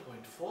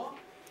 0.4,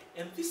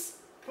 and this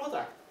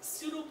product,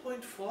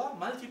 0.4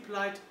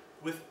 multiplied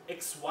with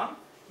x1,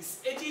 is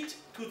added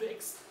to the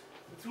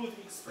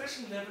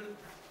expression level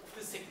of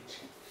the second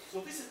gene.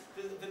 So this is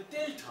the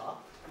delta,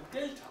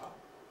 the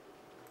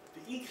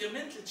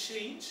incremental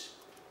change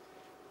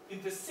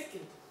in the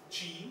second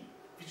gene,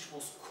 which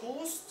was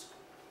caused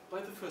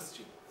by the first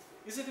gene.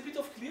 Is it a bit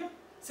of clear?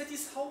 That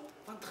is how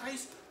one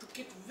tries to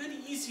get very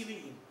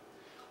easily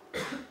in.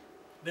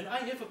 When I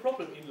have a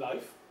problem in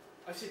life,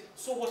 I say,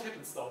 so what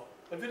happens now?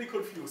 I'm very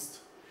confused.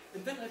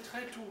 And then I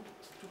try to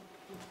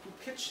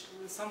catch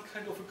some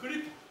kind of a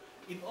grip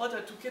in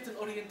order to get an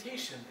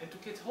orientation and to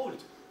get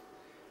hold.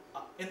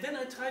 And then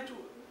I try to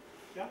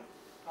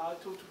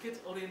get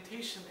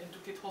orientation and to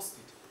get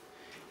hosted.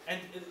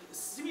 And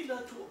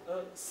similar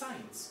to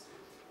science,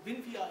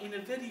 when we are in a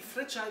very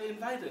fragile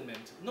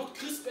environment, not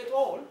crisp at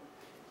all,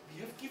 we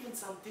have given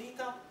some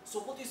data, so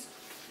what is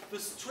the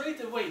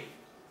straightaway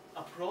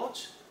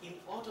approach in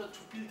order to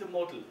build a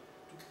model,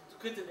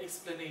 to get an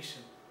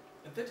explanation?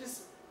 And that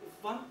is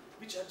one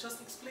which I just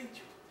explained to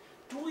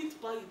you. Do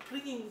it by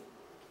bringing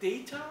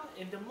data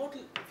and the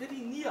model very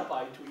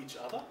nearby to each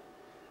other,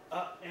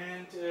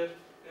 and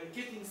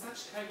getting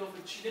such kind of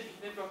a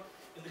genetic network.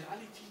 In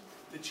reality,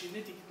 the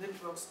genetic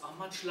networks are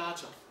much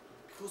larger,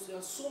 because there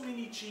are so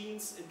many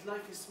genes and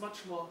life is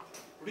much more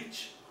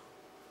rich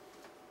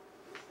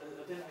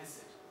than I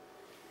said.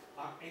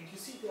 And you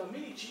see there are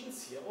many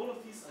genes here, all of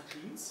these are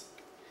genes.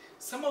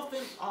 Some of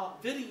them are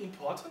very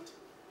important.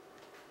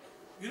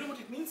 You know what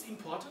it means,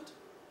 important?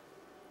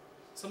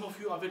 Some of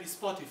you are very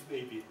sportive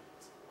maybe.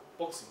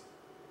 Boxing.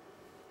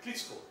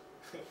 Klitschko.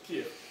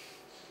 Here.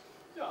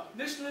 Yeah,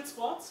 national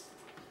sports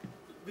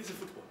with the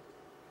football.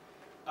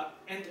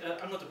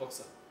 I'm not a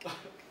boxer. I'm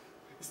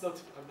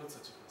not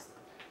such a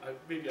person.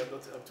 Maybe I'm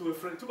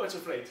too much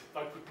afraid,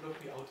 but could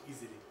knock me out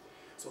easily.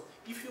 So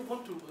if you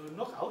want to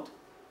knock out,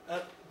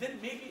 then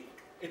maybe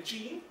a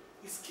gene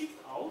is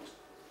kicked out,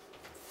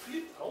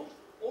 flipped out,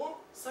 or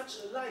such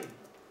a line,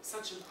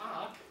 such an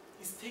arc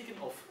is taken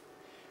off.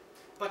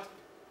 But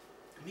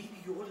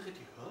maybe you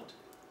already heard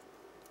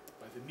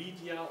by the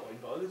media or in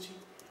biology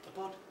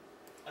about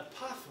a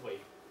pathway,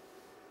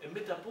 a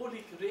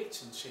metabolic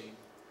reaction chain.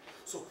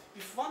 So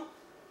if one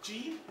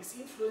gene is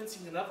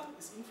influencing another,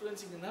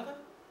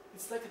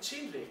 it's like a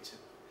chain reaction.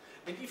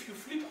 And if you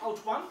flip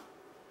out one,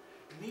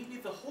 maybe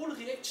the whole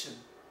reaction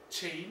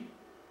chain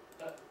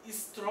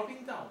is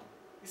dropping down.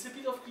 Is it a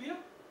bit of clear?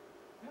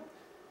 Yeah?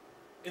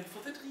 And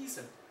for that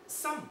reason,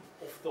 some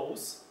of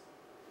those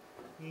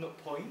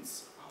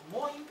points are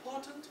more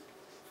important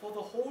for the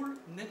whole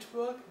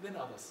network than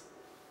others.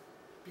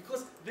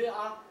 Because they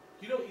are,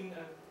 you know,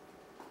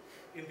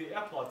 in the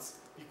airports,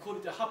 we call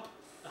it a hub.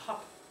 a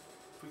hub.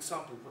 For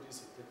example, what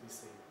is it? Let me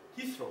say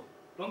Heathrow,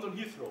 London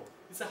Heathrow.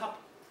 It's a hub.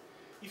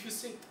 If you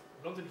think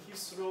London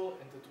Heathrow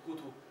and to go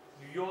to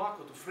New York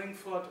or to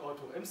Frankfurt or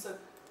to Amsterdam,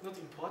 not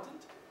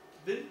important,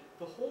 then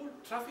the whole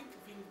traffic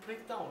will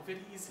break down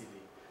very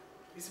easily.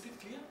 Is it a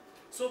bit clear?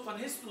 So one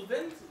has to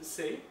then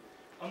say,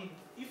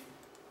 if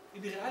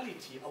in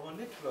reality our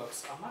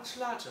networks are much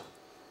larger,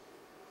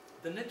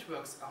 the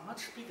networks are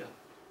much bigger,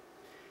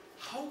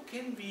 how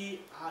can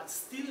we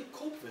still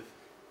cope with?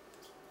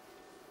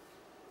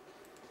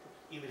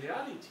 In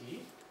reality,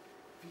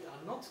 we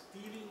are not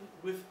dealing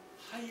with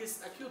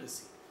highest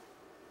accuracy.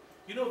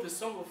 You know the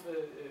song of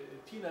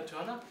Tina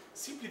Turner,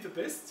 simply the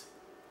best?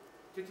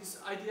 That is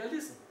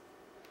idealism.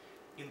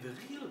 In the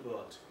real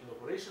world, in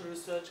operational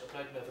research,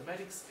 applied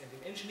mathematics, and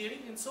in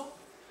engineering and so,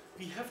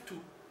 we have to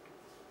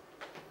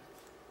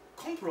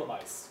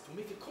compromise, to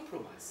make a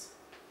compromise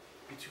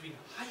between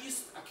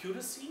highest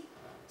accuracy,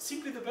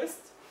 simply the best,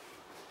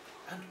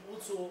 and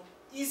also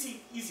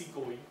easy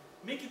going.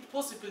 Make it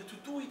possible to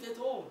do it at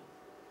all.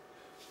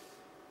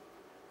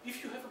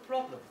 If you have a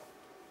problem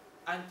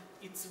and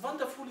it's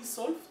wonderfully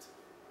solved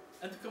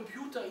and the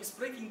computer is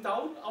breaking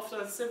down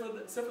after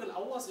several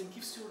hours and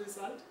gives you a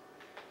result,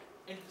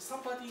 and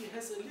somebody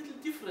has a little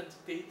different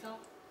data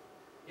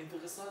and the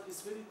result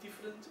is very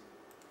different,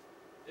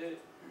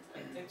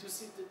 and you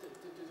see that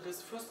the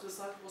first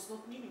result was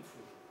not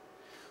meaningful.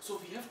 So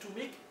we have to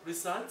make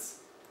results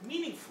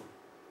meaningful,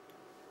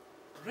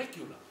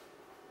 regular,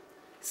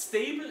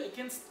 stable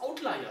against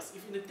outliers.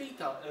 If in a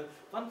data,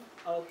 one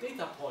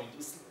data point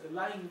is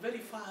lying very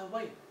far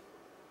away,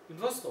 in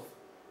Rostov,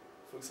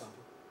 for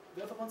example,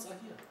 the other ones are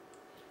here.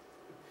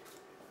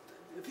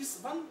 This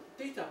one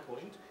data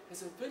point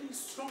has a very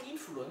strong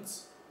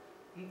influence,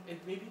 and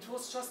maybe it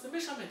was just a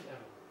measurement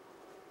error.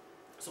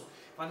 So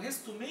one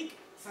has to make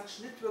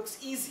such networks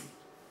easy.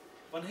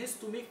 One has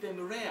to make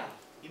them rare.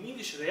 In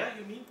English, rare,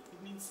 it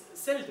means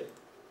seldom,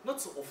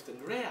 not so often,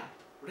 rare,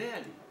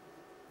 rarely.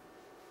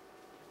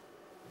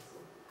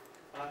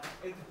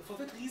 And for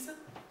that reason,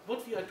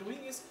 what we are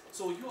doing is,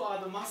 so you are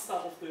the master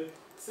of the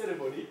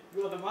ceremony,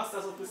 you are the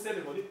masters of the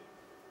ceremony.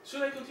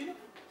 Should I continue?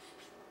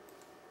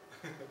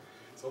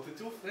 So the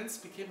two friends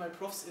became my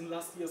profs in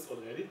last years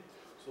already.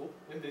 So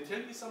when they tell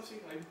me something,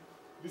 I'm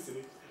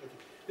listening. Okay.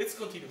 Let's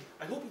continue.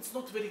 I hope it's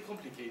not very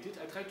complicated.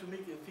 I try to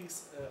make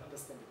things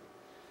understandable.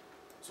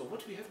 So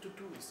what we have to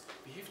do is,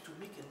 we have to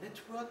make a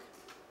network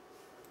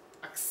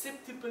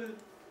acceptable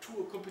to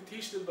a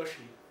computational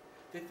machine.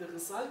 That the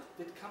result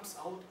that comes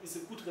out is a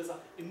good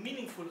result, a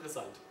meaningful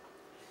result,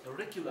 a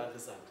regular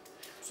result.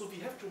 So we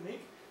have to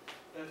make,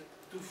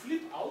 to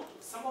flip out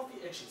some of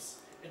the edges.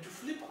 And to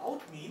flip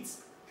out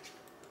means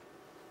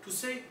to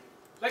say,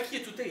 like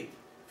here today,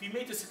 we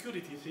made a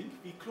security thing,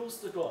 we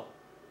closed the door.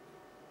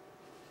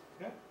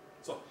 Yeah?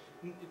 So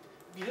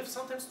we have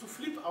sometimes to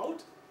flip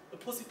out a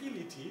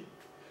possibility,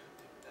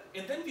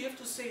 and then we have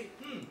to say,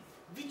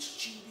 which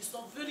gene is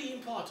not very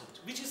important,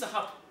 which is a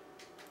hub.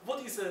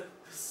 What is a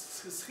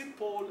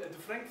Schiphol and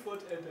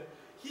Frankfurt and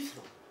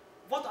Heathrow?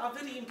 What are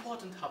very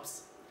important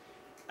hubs?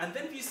 And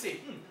then we say,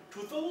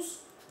 to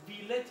those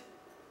we let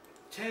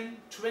 10,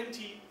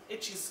 20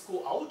 edges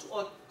go out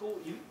or go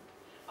in.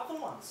 Other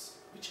ones,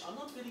 which are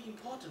not very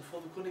important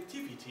for the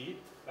connectivity,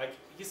 like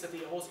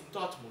yesterday I was in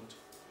Dortmund.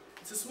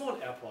 It's a small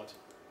airport.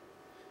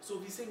 So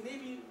we say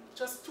maybe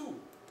just 2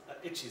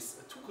 edges,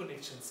 2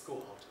 connections go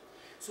out.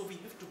 So we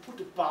have to put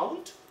a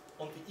bound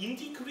on the in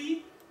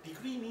degree.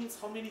 Degree means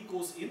how many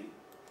goes in,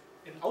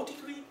 and out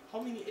degree,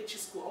 how many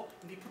edges go out,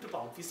 and we put a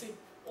bound. We say,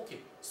 okay,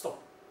 stop.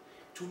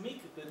 To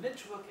make the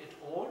network at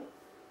all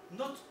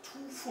not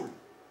too full.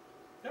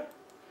 Yeah?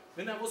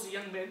 When I was a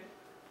young man,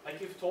 I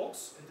gave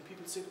talks, and the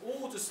people said,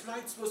 oh, the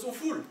slides were so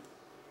full.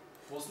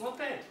 It was not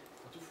bad,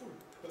 not too full.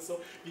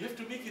 So you have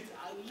to make it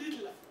a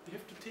little, you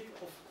have to take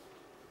off.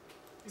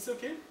 Is it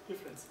okay, dear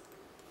friends?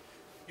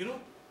 You know,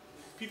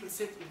 people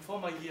said in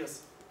former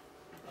years,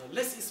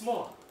 less is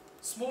more,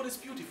 small is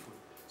beautiful.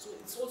 So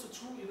it's also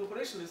true in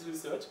operational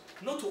research,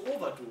 not to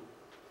overdo.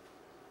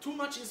 Too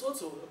much is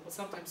also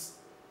sometimes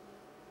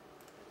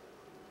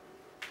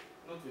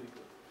not very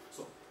good.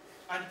 So,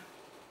 and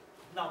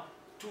now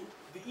to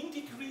the in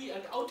degree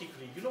and out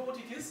degree, you know what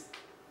it is?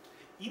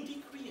 In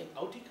degree and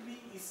out degree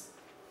is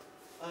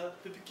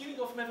the beginning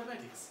of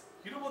mathematics.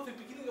 You know what the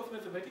beginning of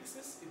mathematics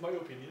is, in my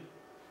opinion?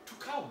 To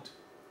count.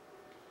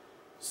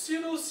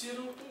 0, 0,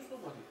 there's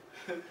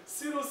nobody.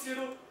 0,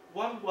 0,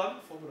 1, 1,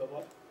 formula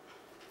 1.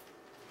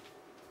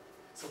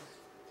 So,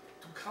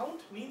 to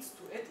count means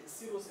to add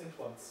zeros and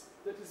ones.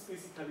 That is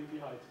basically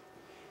behind.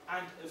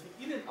 And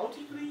the in and out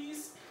degree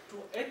is to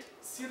add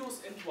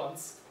zeros and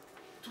ones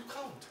to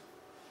count.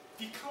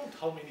 We count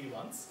how many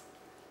ones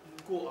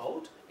go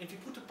out, and we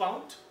put a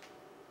bound.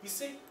 We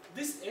say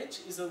this edge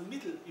is a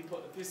middle,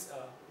 this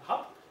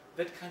hub,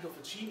 that kind of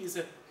a gene is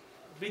a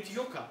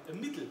mediocre, a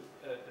middle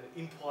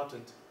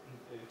important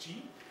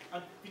gene,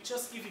 and we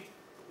just give it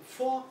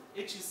 4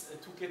 edges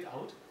to get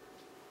out.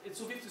 And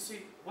so we have to say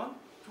 1,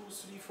 2,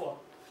 3, 4.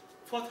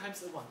 4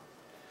 times a 1.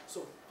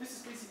 So this is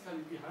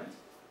basically behind.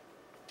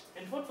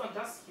 And what one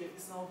does here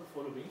is now the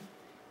following.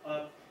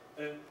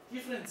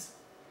 Dear friends,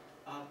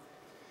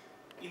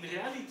 in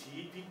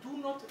reality, we do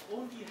not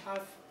only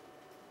have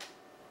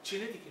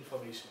genetic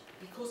information,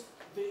 because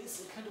there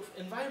is a kind of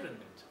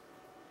environment.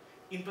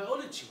 In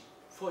biology,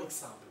 for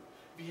example,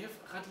 we have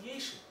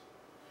radiation.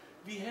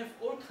 We have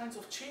all kinds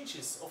of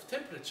changes of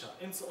temperature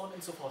and so on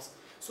and so forth.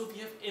 So we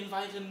have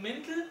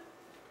environmental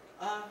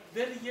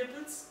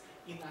variables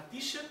in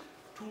addition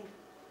to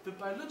the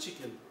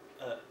biological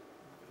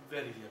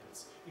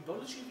variables. In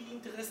biology, we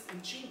interest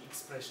in gene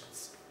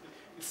expressions,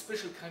 a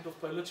special kind of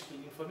biological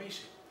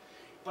information.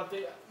 But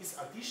there is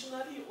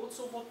additionally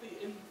also what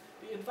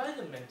the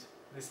environment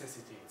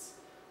necessitates.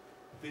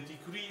 The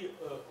degree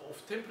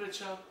of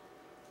temperature,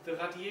 the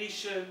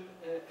radiation,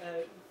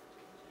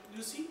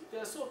 you see,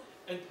 there are so,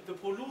 and the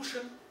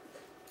pollution,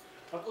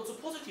 but also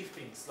positive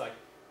things like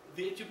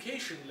the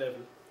education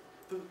level,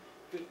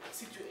 the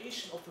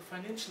situation of the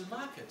financial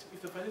market.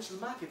 If the financial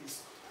market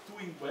is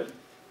doing well,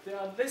 there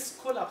are less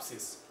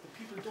collapses. The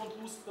people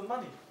don't lose the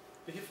money.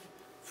 They have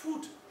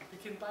food. They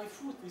can buy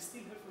food. They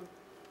still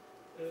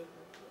have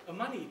a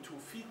money to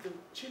feed the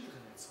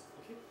children and so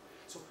on. Okay?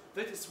 So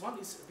that is one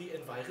is the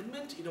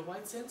environment in a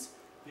wide sense.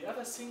 The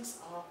other things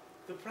are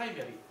the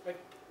primary, like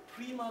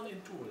primal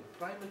and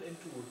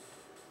dual,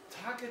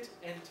 target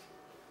and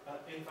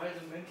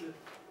environmental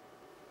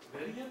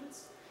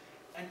variables.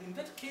 And in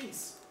that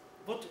case,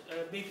 what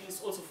maybe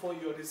is also for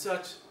your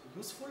research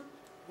useful,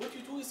 what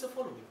you do is the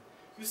following.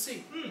 You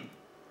say,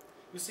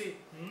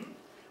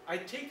 I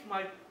take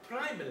my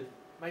primal,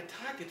 my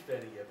target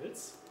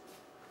variables,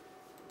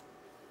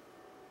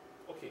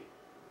 okay,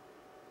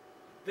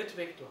 that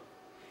vector,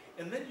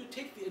 and then you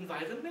take the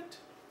environment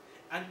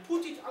and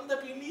put it under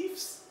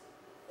beneath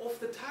of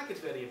the target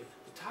variable.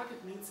 The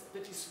target means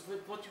that is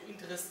what you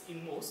interest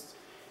in most.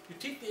 You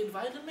take the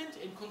environment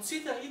and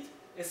consider it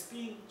as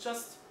being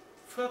just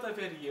further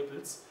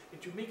variables,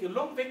 and you make a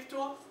long vector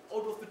out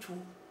of the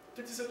two.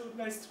 That is a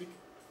nice trick.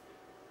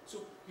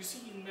 So you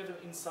see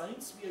in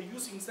science we are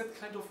using that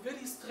kind of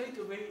very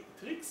straightaway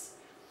tricks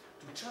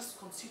to just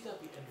consider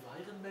the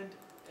environment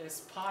as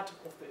part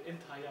of the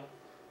entire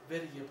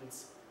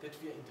variables that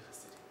we are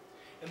interested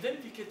in. And then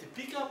we get a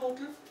bigger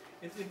model,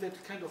 and in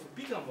that kind of a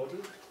bigger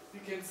model we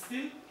can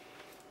still,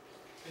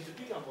 in the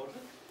bigger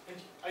model, and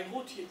I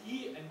wrote here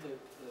E and the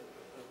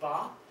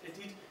bar, and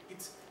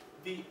it's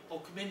the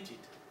augmented,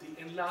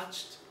 the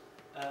enlarged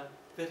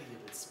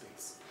variable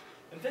space.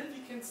 And then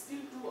we can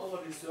still do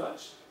our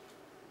research,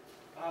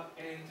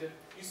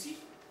 you see,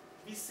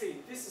 we say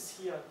this is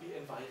here the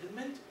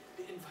environment.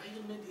 The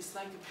environment is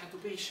like a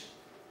perturbation.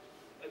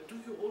 Do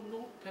you all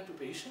know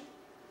perturbation?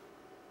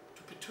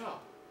 To perturb,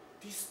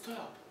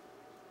 disturb.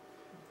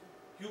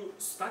 You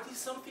study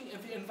something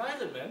and the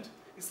environment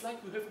is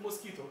like you have a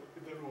mosquito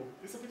in the room.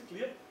 Is it a bit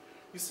clear?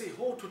 You say,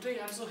 oh, today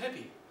I'm so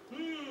happy.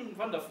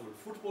 Wonderful.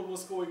 Football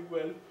was going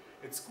well.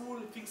 At school,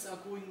 things are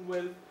going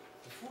well.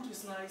 The food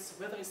is nice,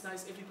 weather is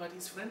nice, everybody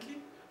is friendly,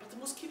 but the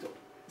mosquito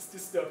is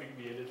disturbing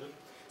me a little.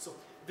 So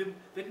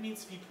that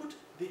means we put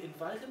the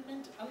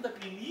environment under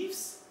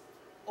beneath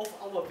of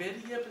our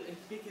variable and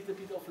make it a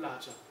bit of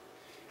larger.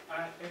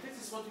 And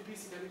this is what we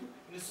basically do.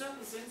 In a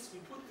certain sense, we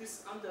put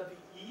this under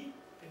the E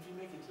and we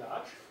make it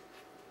large.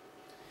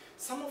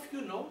 Some of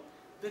you know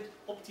that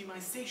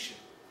optimization,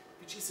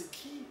 which is a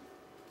key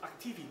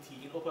activity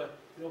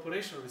in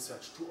operational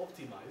research, to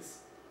optimize,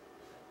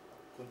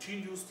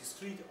 continuous,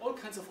 discrete, all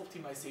kinds of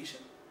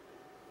optimization,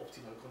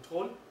 optimal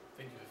control,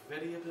 when you have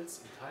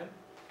variables in time,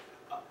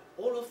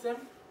 all of them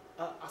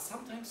are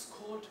sometimes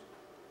called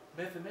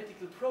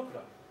mathematical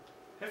programming.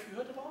 Have you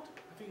heard about?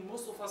 I think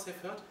most of us have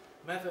heard.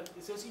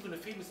 There's even a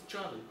famous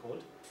journal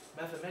called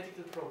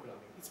Mathematical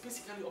Programming. It's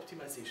basically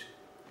optimization.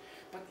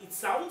 But it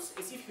sounds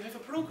as if you have a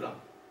program.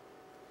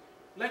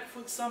 Like, for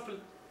example,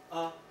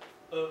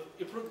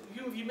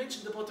 we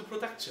mentioned about the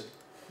production,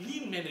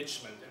 lean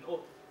management and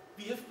all.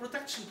 We have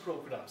production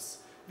programs.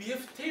 We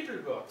have table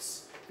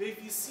works where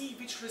we see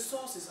which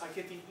resources are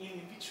getting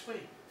in which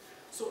way.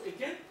 So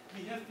again,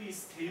 we have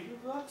these table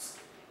works,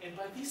 and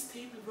by these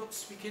table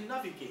works we can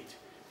navigate.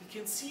 We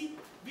can see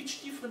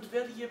which different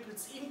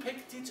variables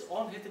impacted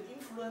or had an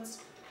influence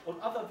on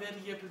other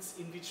variables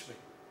in which way.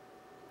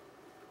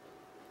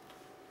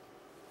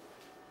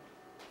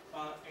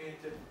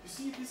 You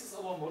see, this is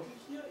our model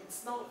here.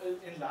 It's now an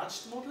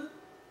enlarged model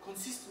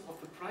consisting of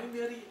the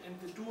primary and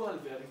the dual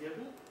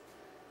variable.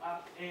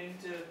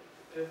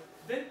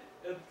 Then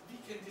we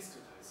can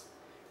discretize.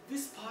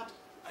 This part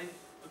I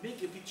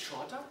make a bit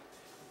shorter.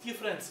 Dear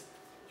friends,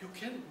 you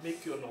can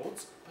make your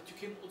notes, but you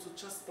can also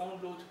just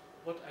download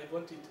what I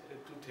wanted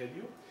to tell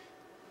you.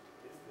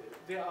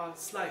 There are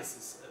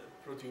slices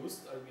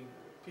produced,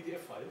 PDF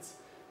files,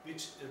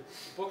 which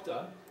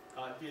Bogdan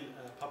will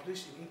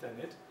publish in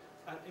internet,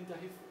 and I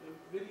have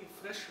very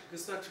fresh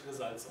research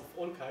results of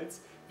all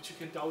kinds, which you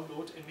can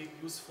download and maybe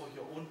use for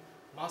your own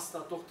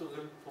master,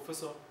 doctoral,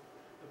 professor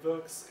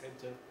works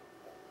and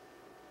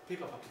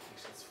paper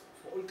publications.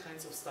 For all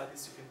kinds of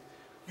studies, you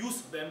can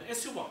use them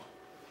as you want.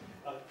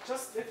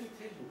 Just let me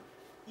tell you,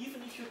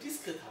 even if you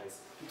discretize.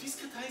 To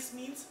discretize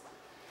means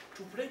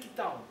to break it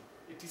down.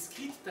 A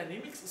discrete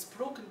dynamics is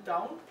broken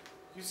down.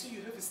 You see,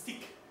 you have a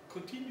stick,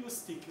 continuous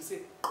stick. You say,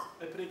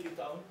 I break it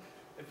down,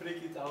 I break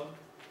it down.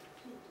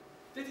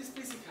 That is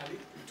basically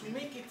to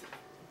make it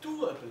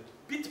doable,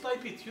 bit by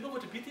bit. You know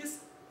what a bit is?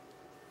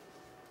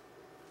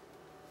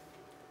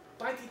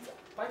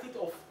 Bite it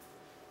off.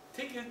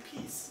 Take a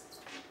piece.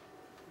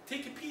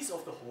 Take a piece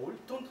of the whole.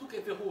 Don't look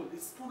at the whole.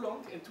 It's too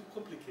long and too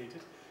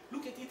complicated.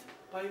 Look at it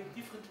by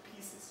different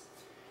pieces.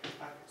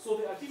 So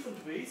there are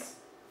different ways.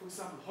 For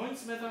example,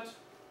 Hoyne's method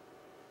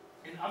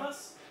and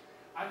others.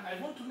 And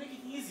I want to make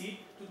it easy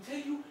to tell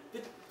you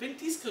that when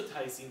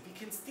discretizing, we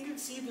can still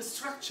see the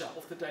structure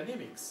of the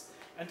dynamics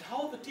and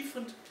how the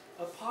different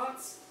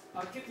parts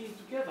are getting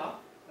together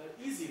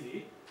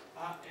easily.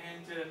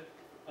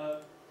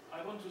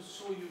 I want to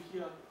show you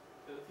here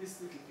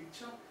this little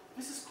picture.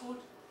 This is called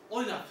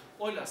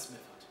Euler's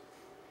method.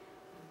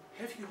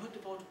 Have you heard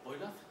about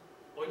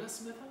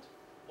Euler's method?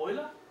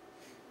 Euler?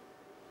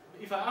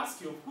 If I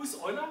ask you, who is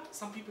Euler?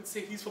 Some people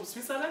say he's from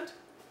Switzerland.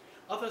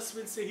 Others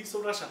will say he's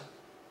from Russia.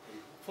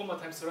 Former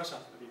times Russia.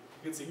 You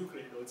can say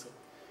Ukraine also.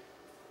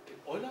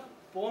 Euler,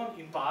 born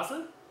in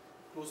Basel,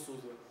 close to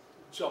the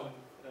German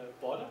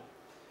border,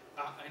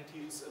 and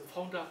he is a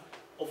founder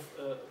of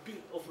a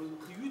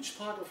huge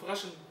part of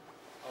Russian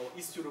or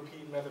East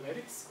European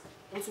mathematics,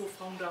 also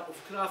founder of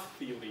graph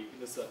theory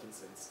in a certain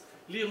sense.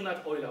 Leonhard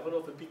Euler, one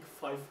of the big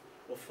 5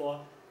 or 4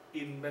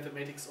 in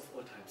mathematics of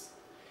all times.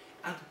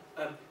 And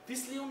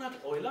this Leonhard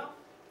Euler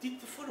did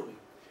the following.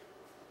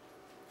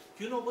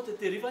 You know what a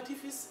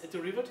derivative is? A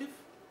derivative?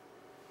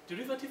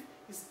 Derivative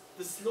is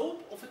the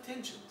slope of a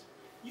tangent.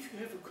 If you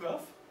have a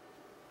curve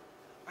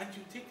and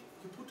you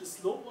put a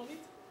slope on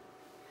it,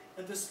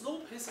 and the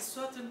slope has a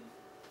certain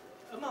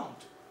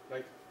amount,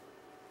 like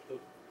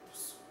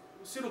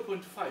 0.5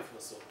 or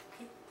so.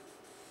 Okay?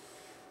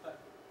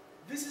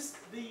 This is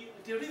the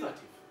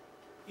derivative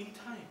in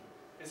time,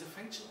 as a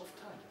function of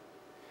time.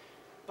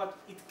 But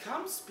it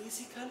comes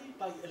basically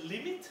by a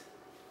limit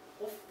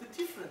of the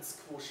difference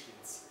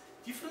quotients.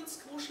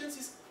 Difference quotients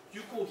is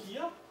you go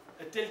here,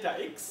 a delta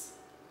x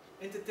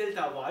and a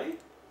delta y,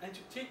 and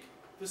you take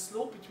the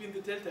slope between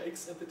the delta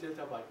x and the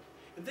delta y.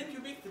 And then you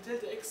make the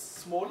delta x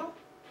smaller,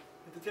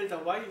 and the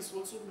delta y is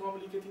also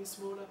normally getting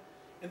smaller,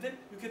 and then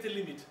you get the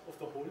limit of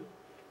the whole.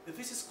 And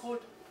this is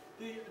called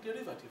the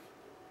derivative.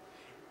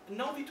 And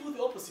now we do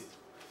the opposite,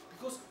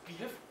 because we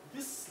have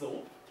this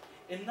slope,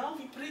 and now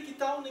we break it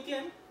down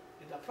again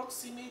and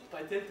approximate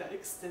by delta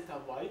x, delta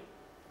y,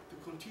 the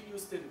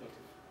continuous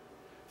derivative.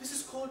 This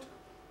is called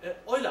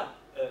Euler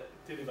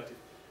derivative.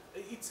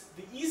 It's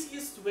the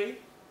easiest way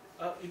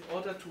in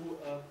order to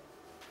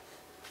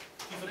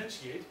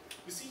differentiate.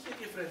 You see here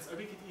difference, I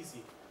make it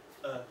easy.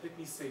 Let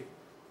me say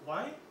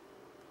y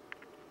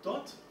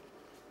dot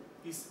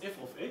is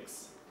f of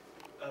x.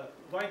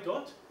 Y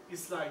dot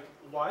is like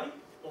y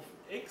of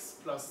x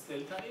plus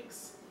delta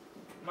x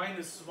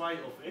minus y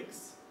of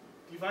x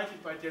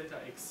divided by delta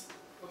x.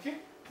 Okay?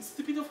 Is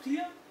it a bit of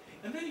clear?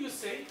 And then you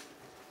say,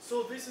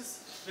 so this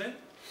is then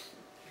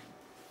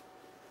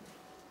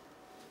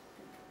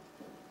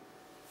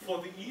for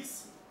the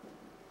ease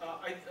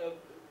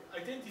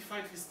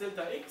identified with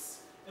delta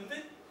x, and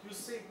then you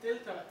say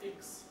delta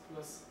x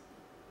plus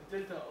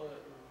delta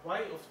y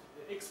of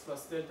x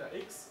plus delta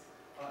x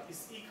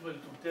is equal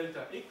to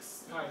delta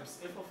x times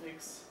f of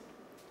x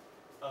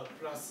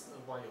plus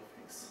y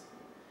of x.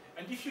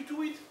 And if you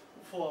do it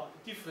for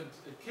different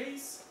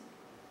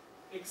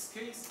x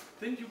case,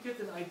 then you get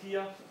an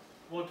idea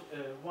what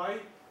y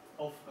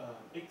of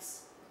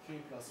x k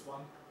plus 1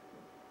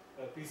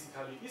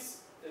 basically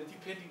is,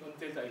 depending on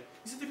delta x.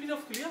 Is it a bit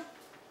of clear?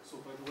 So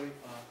by the way,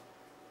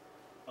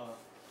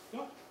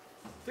 yeah,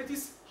 that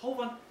is how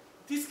one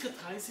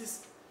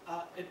discretizes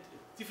a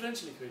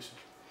differential equation.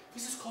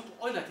 This is called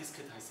Euler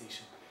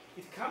discretization.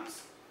 It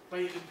comes by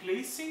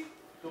replacing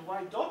the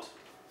y dot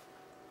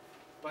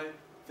by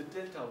the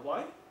delta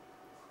y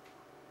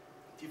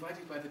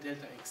divided by the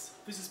delta x.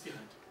 This is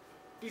behind.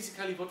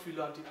 Basically what we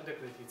learned in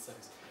undergraduate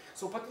studies.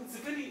 So, but it's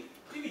a very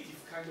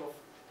primitive kind of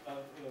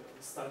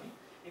study.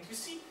 And you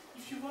see,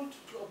 if you want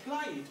to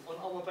apply it on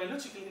our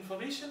biological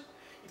information,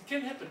 it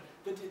can happen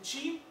that the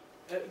gene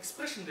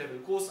expression level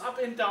goes up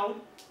and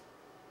down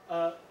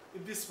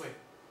in this way.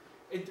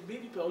 And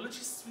maybe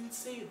biologists will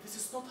say this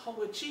is not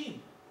how a gene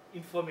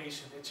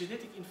information, a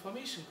genetic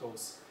information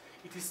goes.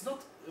 It is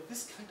not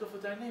this kind of a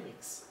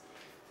dynamics.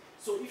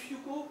 So if you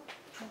go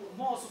to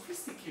more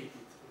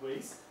sophisticated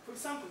ways, for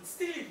example,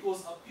 still it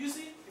goes up. You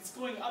see, it's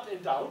going up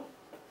and down,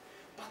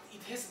 but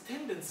it has a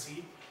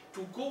tendency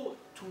to go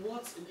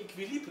towards an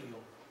equilibrium.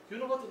 You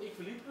know what an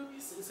equilibrium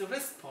is? It's a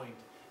rest point,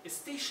 a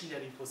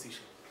stationary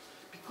position.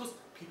 Because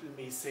people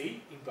may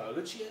say in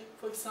biology,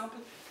 for example,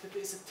 that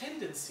there is a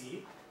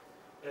tendency,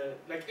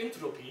 like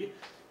entropy,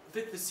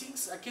 that the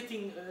things are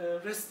getting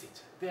rested.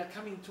 They are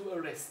coming to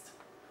a rest.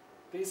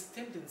 There is a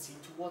tendency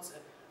towards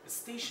a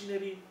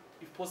stationary,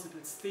 if possible,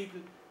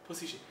 stable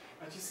position.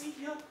 And you see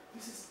here,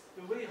 this is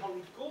the way how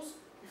it goes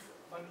if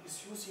one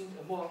is using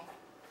a more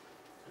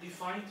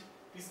refined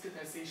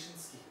discretization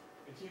scheme.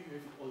 And here you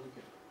have it all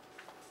together.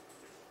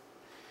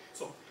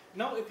 So,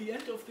 now at the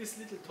end of this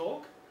little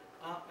talk,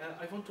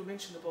 I want to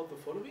mention about the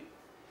following.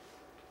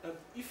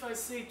 If I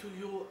say to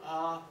you,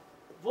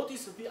 what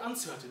is the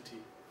uncertainty?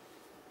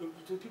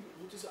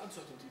 What is the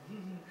uncertainty?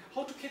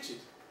 How to catch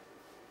it?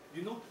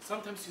 You know,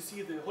 sometimes you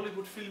see the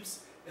Hollywood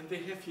films and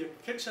they have here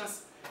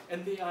catchers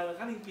and they are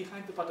running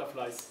behind the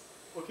butterflies.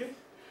 Okay?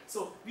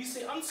 So we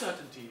say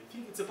uncertainty,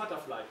 think it's a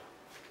butterfly.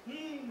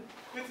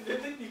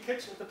 Let me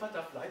catch the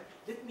butterfly.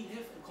 Let me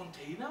have a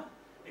container,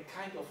 a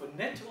kind of a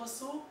net or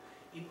so,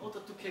 in order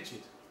to catch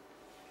it.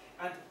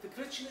 And the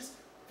question is,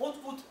 what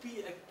would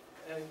be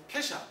a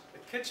catcher,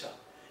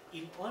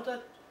 in order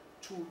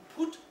to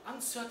put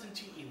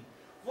uncertainty in?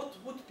 What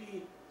would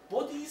be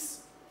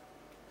bodies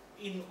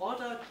in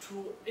order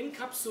to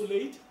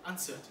encapsulate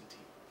uncertainty?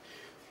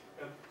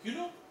 You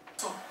know,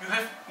 so you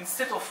have,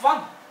 instead of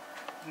one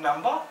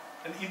number,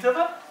 an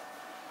interval,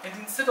 and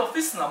instead of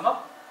this number,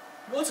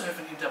 you also have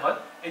an interval,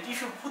 and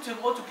if you put them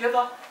all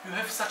together, you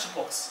have such a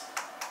box.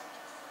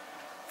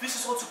 This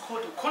is also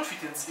called a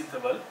confidence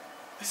interval.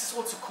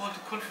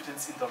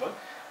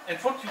 And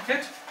what you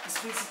get is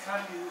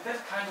basically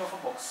that kind of a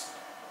box.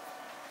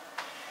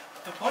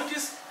 The point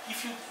is,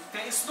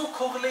 there is no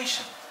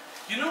correlation.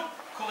 You know,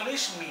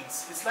 correlation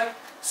means it's like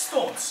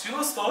stones. You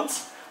know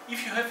stones?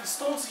 If you have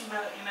stones in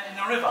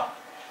a river,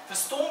 the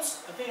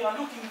stones, they are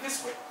looking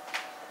this way.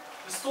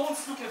 The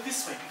stones look at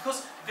this way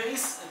because there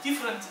is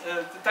different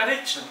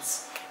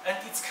directions and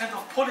it's kind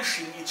of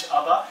polishing each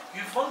other.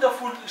 You have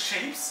wonderful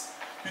shapes.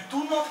 You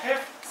do not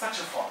have such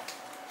a form.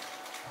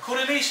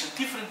 Correlation,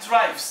 different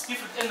drives,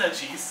 different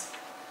energies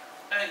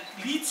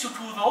leads you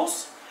to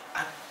those.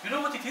 And you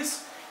know what it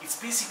is? It's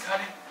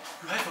basically,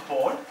 you have a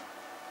ball,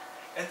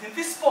 and in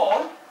this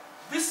ball,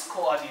 this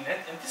coordinate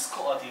and this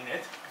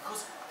coordinate,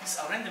 because these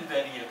are random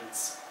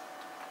variables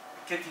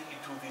getting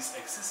into this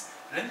axis.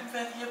 Random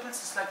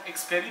variables is like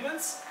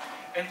experiments,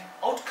 and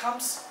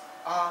outcomes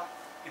are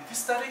in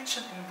this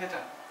direction and in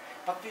that.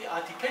 But they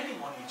are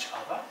depending on each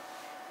other.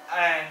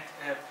 And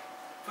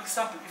for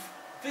example, if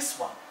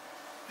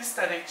this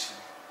direction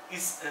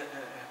is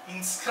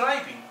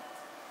inscribing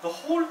the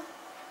whole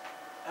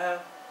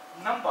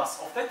numbers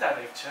of that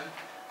direction,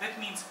 that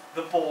means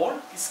the ball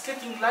is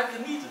getting like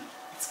a needle.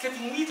 It's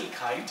getting needle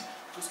kind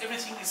because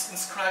everything is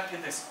inscribed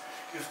in this.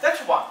 If that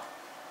one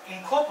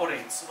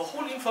incorporates the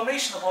whole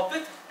information about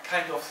that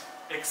kind of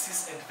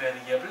axis and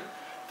variable,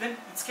 then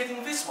it's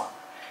getting this one.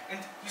 And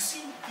you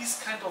see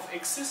these kind of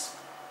axes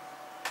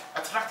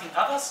attracting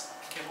others,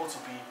 can also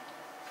be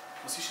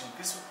positioned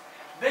this way.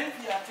 Then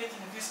we are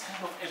getting this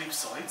kind of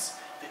ellipsoids,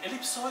 the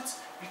ellipsoids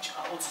which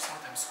are also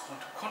sometimes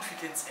called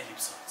confidence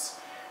ellipsoids.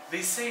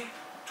 They say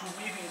to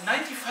maybe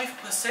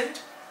 95%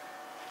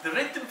 the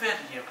random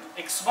variable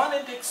x1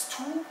 and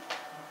x2,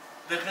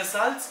 the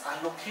results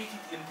are located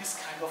in this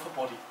kind of a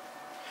body.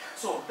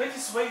 So that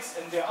is ways,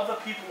 and there are other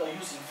people are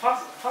using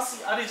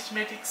fuzzy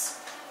arithmetics.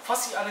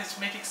 Fuzzy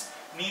arithmetics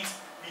means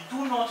we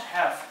do not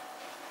have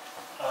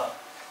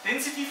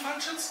density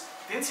functions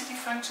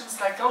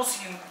like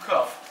Gaussian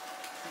curve,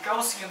 the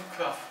Gaussian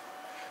curve.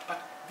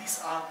 But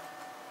these are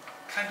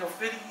kind of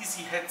very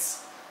easy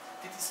heads.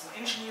 It is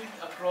an engineering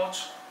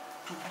approach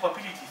to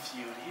probability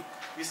theory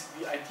with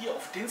the idea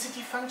of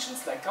density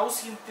functions like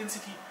Gaussian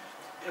density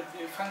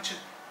function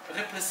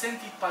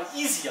represented by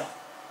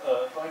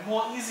by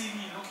more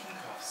easily looking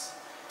curves.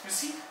 You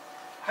see,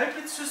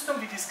 hybrid system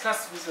we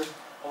discussed with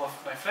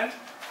my friend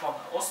from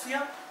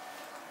Austria.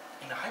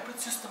 In a hybrid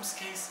systems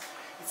case,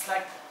 it's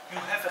like you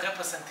have a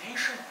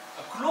representation,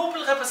 a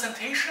global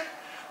representation,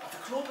 but the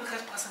global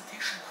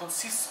representation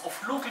consists of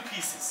local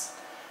pieces.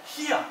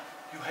 Here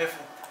you have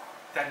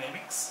a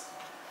dynamics,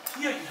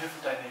 here you have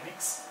a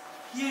dynamics,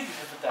 here you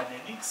have a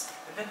dynamics,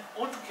 and then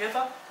all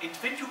together, and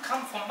when you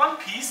come from one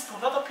piece to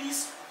another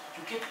piece,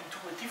 you get into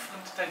a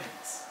different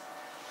dynamics.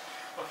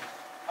 Okay,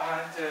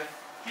 and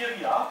here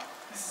we are.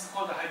 This is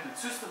called a hybrid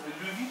system, a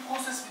Levy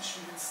process, which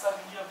we will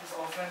study here with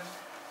our friend.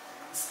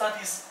 It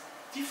studies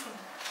different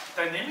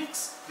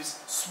dynamics with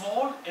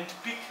small and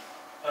big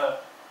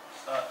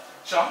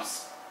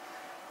jumps.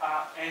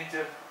 And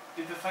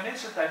in the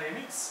financial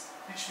dynamics,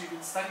 which we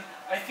will study,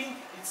 I think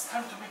it's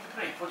time to make a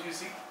break. What do you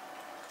think?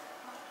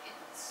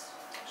 It's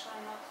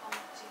actually not fun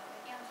to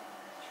begin to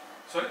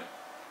actually. Sorry?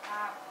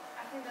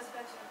 I think that's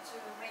better to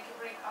make a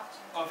break after.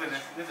 Oh, then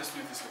let us do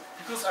it this way.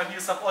 Because I'm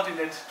here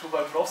subordinate to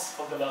my profs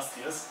from the last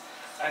years,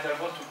 and I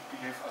want to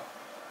behave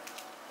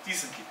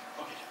decently.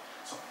 Okay,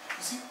 so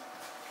you see,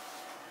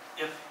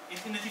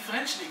 in a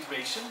differential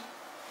equation,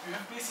 you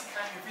have basically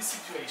this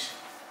situation.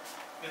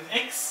 An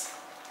x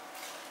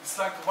is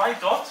like y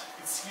dot,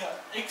 it's here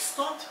x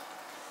dot.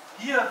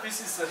 Here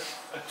this is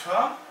a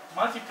term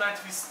multiplied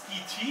with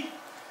dt.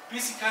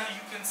 Basically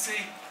you can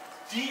say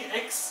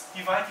dx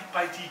divided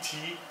by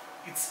dt,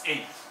 it's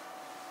a.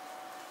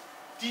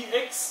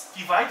 dx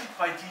divided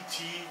by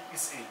dt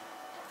is a.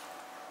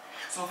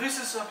 So this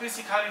is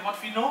basically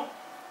what we know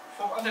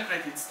from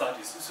undergraduate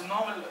studies. It's a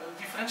normal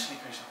differential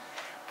equation.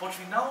 What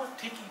we now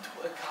take into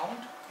account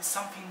is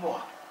something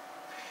more.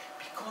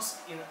 Because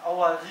in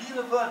our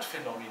real world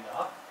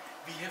phenomena,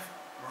 we have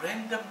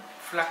random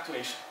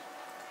fluctuation.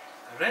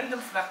 Random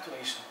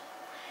fluctuation.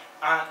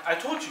 And I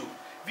told you,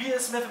 we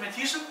as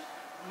mathematicians,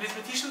 we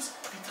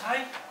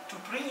try to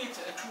bring it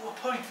to a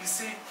point. We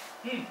say,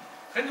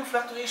 random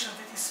fluctuation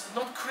that is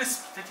not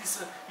crisp, that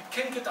is, it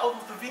can get out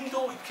of the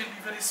window, it can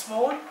be very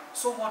small.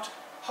 So what?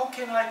 How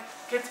can I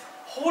get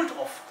hold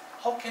of?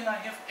 How can I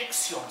have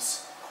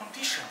axioms,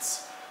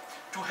 conditions,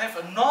 to have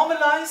a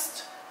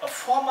normalized, a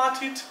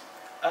formatted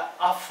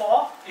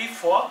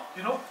A4,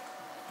 you know,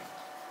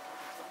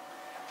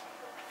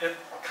 a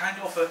kind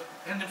of a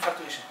random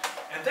fluctuation.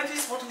 And that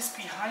is what is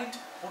behind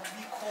what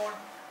we call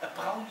a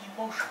Brownian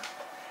motion.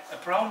 A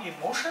Brownian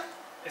motion,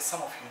 as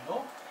some of you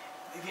know,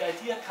 the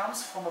idea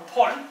comes from a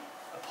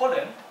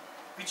pollen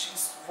which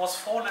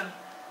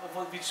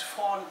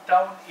fall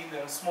down in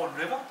a small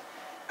river,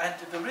 and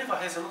the river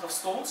has a lot of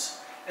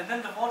stones, and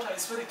then the water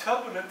is very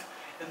turbulent,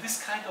 and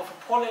this kind of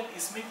a pollen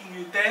is making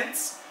you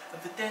dance,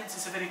 and the dance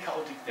is a very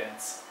chaotic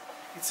dance.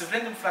 It's a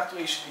random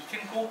fluctuation. It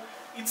can go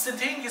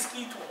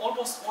instantaneously to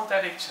almost all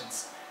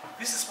directions.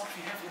 This is what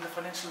we have in the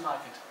financial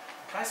market.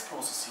 The price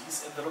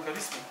processes and the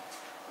logarithmic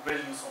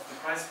values of the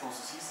price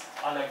processes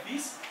are like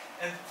this,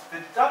 and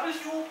the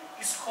W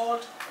is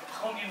called a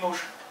Brownian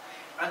motion.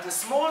 And the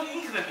small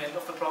increment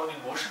of the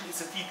Brownian motion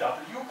is a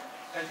dW,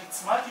 and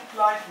it's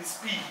multiplied with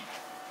B.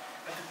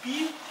 And the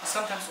B is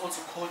sometimes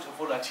also called a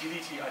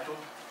volatility. I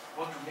don't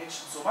want to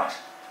mention so much.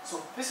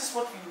 So this is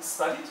what we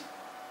studied.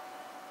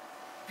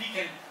 We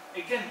can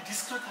again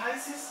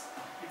discretize this.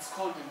 It's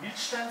called the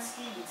Milstein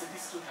scheme. It's a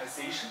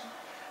discretization.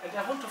 And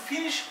I want to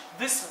finish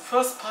this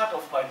first part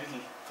of my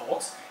little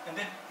talks, and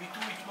then we do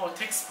it more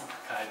textbook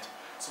kind.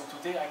 So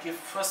today I give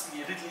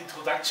firstly a little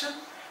introduction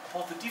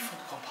about the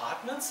different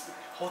compartments,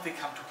 how they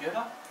come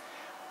together.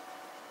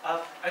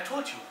 I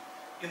told you,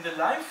 in the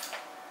life,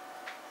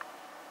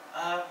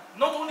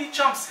 not only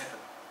jumps happen.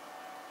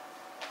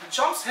 The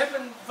jumps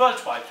happen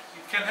worldwide.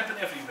 It can happen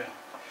everywhere.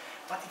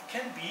 But it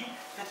can be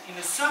that in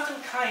a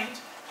certain kind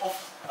of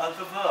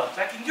the world,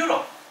 like in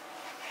Europe,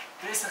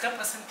 there is a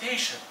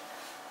representation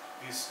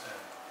with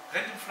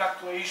random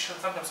fluctuation.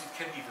 Sometimes it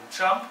can even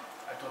jump.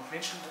 I don't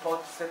mention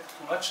about that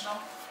too much now.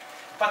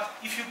 But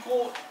if you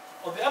go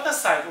on the other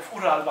side of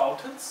Ural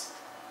Mountains,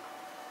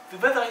 the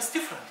weather is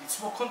different.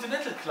 It's more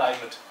continental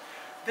climate.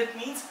 That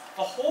means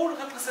the whole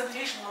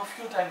representation of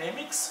your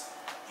dynamics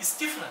is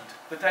different.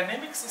 The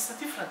dynamics is a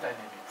different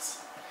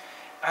dynamics.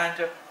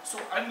 And so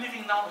I'm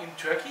living now in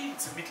Turkey.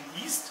 It's the Middle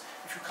East.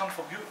 If you come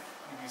from Europe,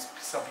 maybe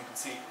some people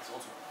say it's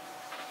also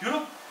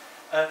Europe.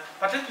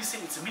 But let me say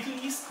it's the Middle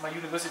East. My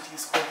university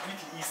is called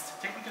Middle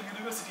East Technical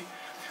University.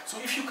 So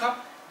if you come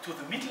to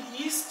the Middle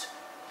East,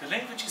 the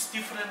language is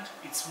different,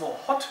 it's more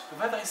hot, the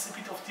weather is a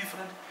bit of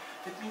different.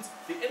 That means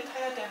the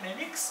entire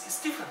dynamics is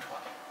different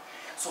one.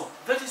 So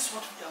that is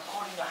what we are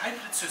calling a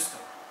hybrid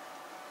system.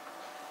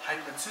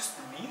 Hybrid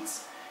system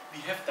means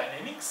we have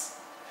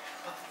dynamics,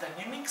 but the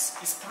dynamics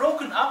is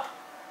broken up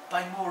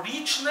by more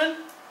regional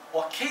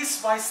or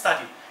case-wise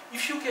study.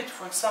 If you get,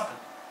 for example,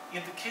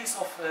 in the case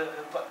of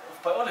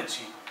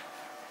biology,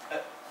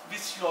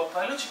 with your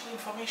biological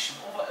information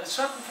over a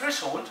certain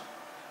threshold,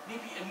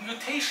 maybe a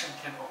mutation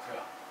can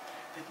occur.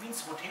 That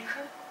means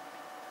mutation.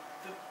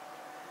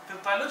 The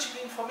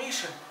biological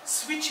information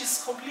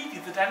switches completely.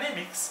 The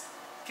dynamics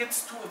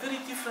gets to a very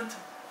different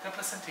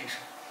representation.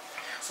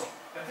 So,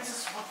 and this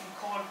is what we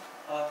call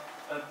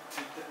a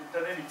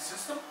dynamic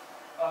system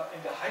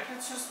in the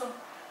hybrid system,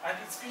 and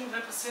it's being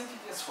represented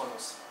as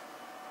follows.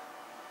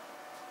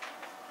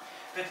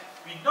 That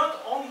we not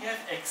only have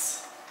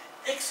X.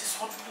 X is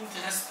what we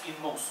interest in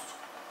most.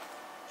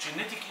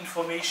 Genetic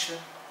information,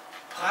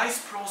 price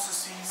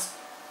processes,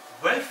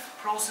 wealth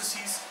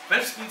processes.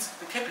 Wealth means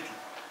the capital.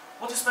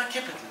 What is my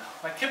capital?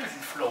 My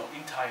capital flow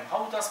in time.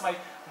 How does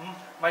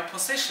my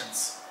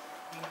possessions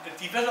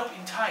develop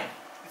in time?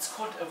 It's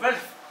called a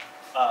wealth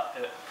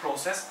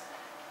process.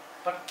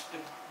 But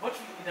what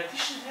we in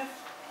addition have,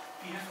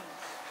 we have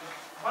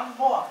one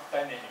more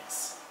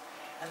dynamics.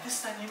 And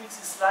this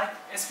dynamics is like,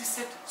 as we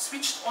said,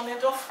 switched on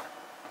and off.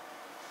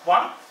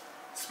 1,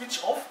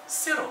 switch off,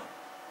 0.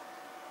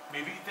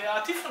 Maybe there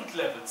are different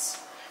levels.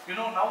 You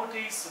know,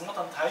 nowadays, in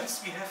modern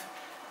times, we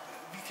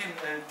can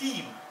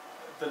dim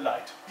the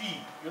light.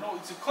 Dim. You know,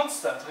 it's a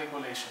constant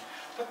regulation.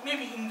 But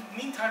maybe in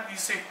the meantime, we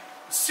say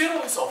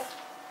 0 is off.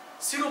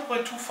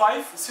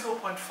 0.25,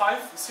 0.5,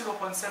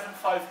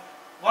 0.75,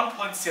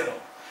 1.0.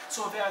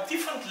 So there are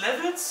different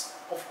levels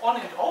of on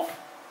and off.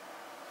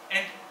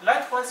 And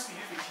likewise, we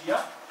have it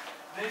here.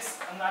 There's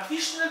an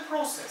additional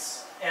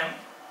process, M.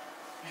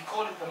 We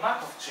call it the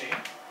Markov chain.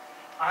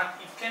 And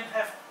it can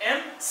have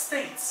M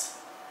states.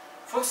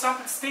 For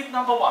example, state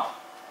number 1.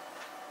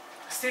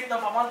 State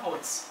number 1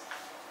 holds.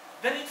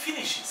 Then it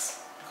finishes,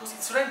 because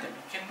it's random.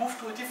 It can move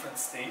to a different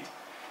state.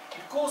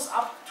 It goes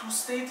up to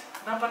state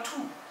number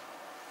 2.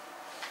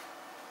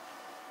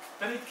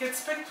 Then it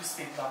gets back to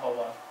state number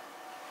 1.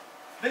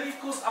 Then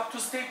it goes up to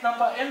state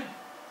number N.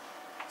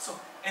 So,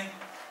 and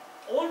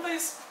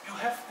always you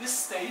have this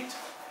state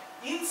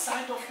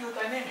inside of your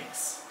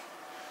dynamics.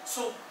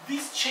 So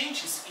these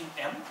changes in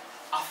M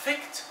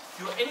affect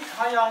your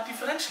entire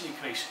differential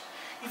equation.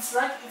 It's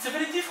a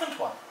very different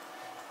one.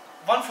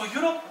 One for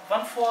Europe,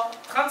 one for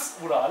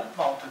Trans-Ural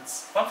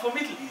Mountains, one for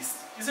Middle East.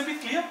 Is it a bit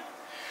clear?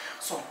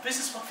 So this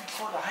is what we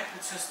call a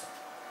hybrid system.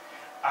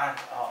 And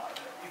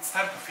it's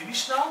time to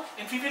finish now,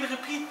 and we will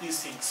repeat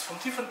these things from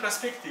different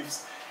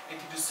perspectives and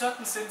in a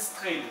certain sense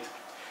trail it.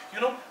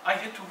 You know, I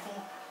had to go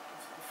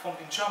from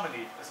in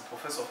Germany as a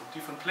professor from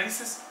different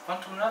places,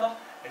 one to another.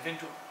 I went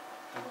to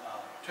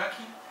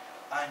Turkey,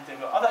 and there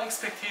were other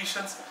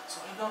expectations,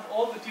 so I learned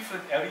all the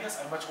different areas.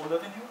 I'm much older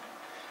than you.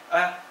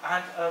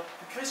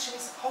 The question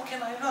is, how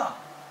can I learn?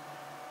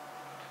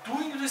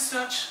 Doing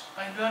research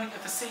by learning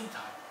at the same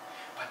time,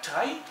 but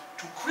trying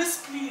to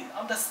crisply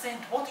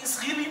understand what is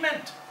really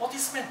meant, what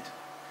is meant,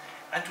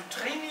 and to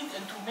train it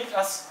and to make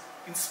us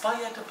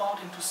inspired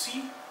about and to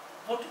see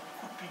what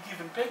could be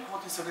given back,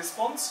 what is the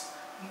response,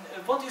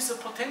 what is the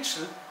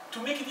potential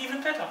to make it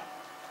even better.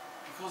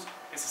 Because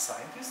as a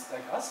scientist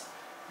like us,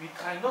 we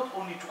try not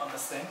only to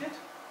understand it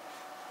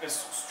as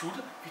a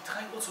student, we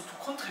try also to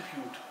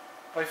contribute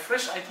by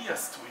fresh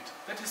ideas to it.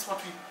 That is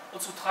what we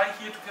also try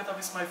here together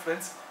with my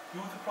friends, you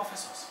the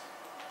professors.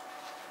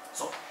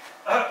 So,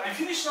 I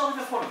finish now with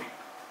the following.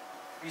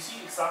 We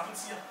see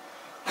examples here.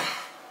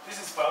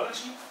 This is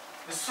biology.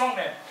 The strong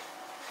man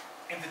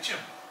in the gym.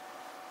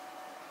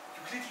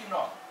 Euclidean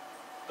norm.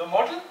 The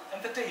model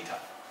and the data.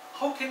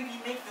 How can we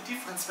make the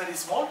difference very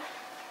small?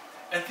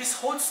 And this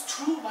holds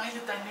true while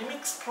the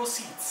dynamics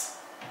proceeds,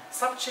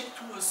 subject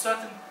to a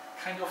certain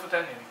kind of a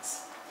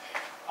dynamics.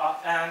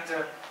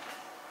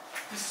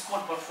 This is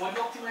called portfolio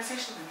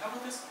optimization. We cover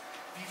this.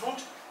 We want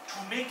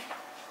to make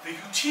the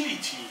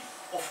utility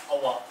of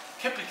our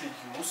capital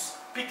use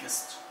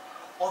biggest,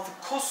 or the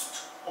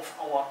cost of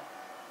our,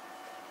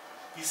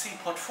 we say,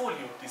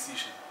 portfolio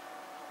decision.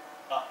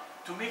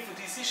 To make the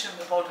decision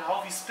about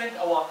how we spend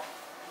our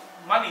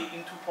money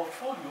into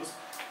portfolios,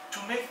 to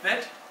make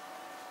that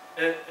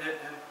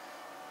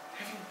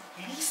having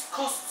least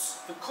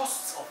costs, the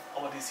costs of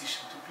our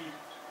decision to be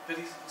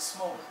very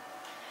small.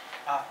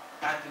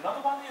 And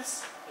another one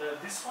is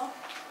this one.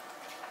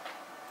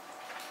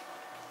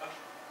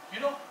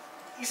 You know,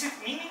 is it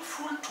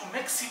meaningful to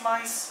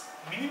maximize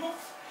minimum?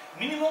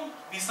 Minimum,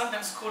 we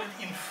sometimes call it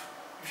inf.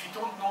 If you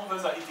don't know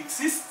whether it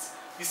exists,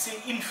 we say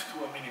inf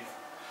to a minimum.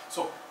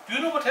 So, do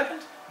you know what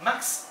happened?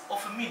 Max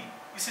of a min.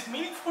 Is it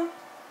meaningful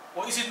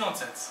or is it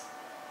nonsense?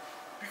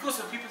 Because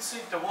the people say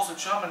there was a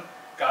German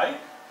guy,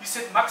 he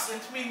said max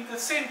and min at the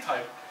same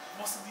time.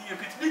 Wasn't he a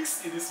bit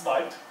mixed in his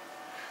mind?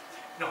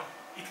 No,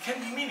 it can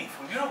be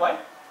meaningful. You know why?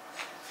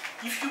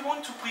 If you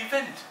want to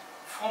prevent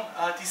from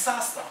a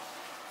disaster,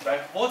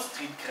 like Wall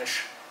Street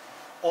crash,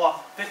 or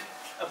that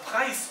a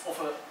price of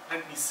a,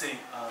 let me say,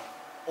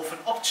 of an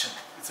option,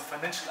 it's a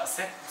financial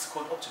asset, it's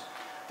called option,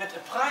 that a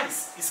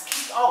price is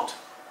kicked out,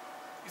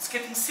 it's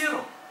getting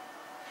zero.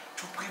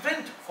 To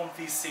prevent from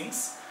these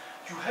things,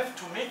 you have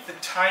to make the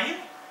time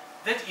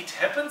that it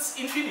happens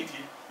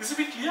infinity. Is it a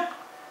bit clear?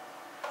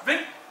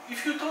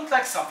 If you don't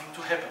like something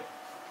to happen,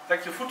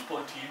 like your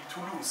football team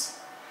to lose,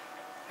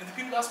 and the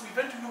people ask me,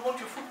 when do you want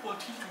your football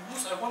team to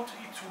lose? I want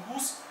it to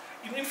lose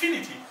in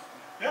infinity.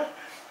 Yeah?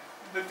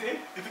 The day,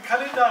 in the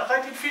calendar,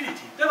 write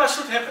infinity. Never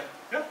should happen.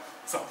 Yeah?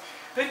 So,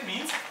 that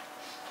means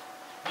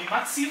we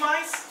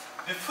maximize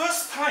the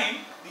first time,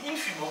 the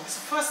infimum is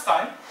the first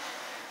time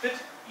that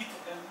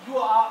you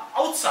are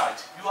outside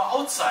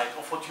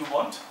of what you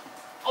want,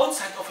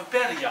 outside of a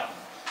barrier,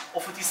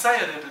 of a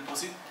desirable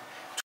position,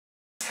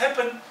 to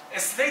happen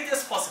as late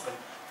as possible.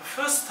 The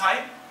first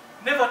time,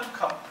 never to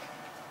come.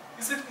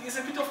 Is it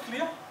a bit of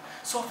clear?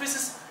 So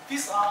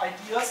these are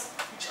ideas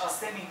which are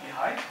standing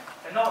behind.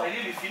 And now I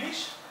really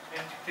finish,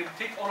 and you can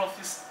take all of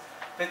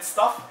that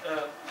stuff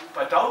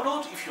by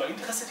download if you are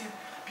interested in.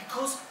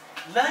 Because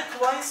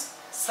likewise,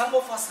 some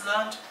of us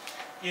learned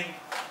in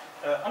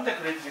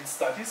undergraduate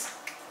studies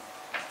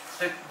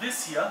that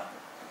this here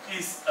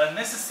is a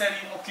necessary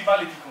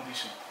optimality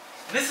condition.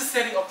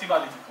 Necessary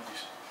optimality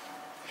condition.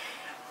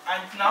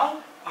 And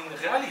now, in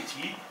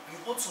reality, we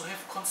also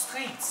have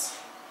constraints.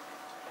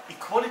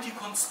 Equality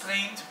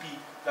constraint,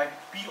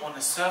 be on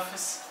a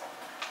surface,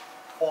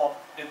 or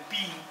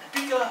being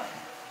bigger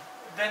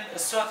than a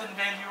certain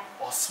value,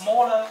 or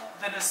smaller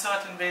than a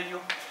certain value.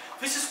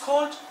 This is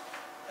called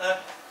a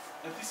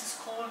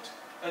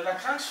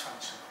Lagrange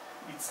function.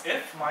 It's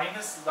f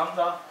minus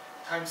lambda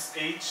times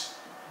h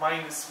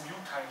minus mu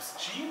times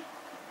g,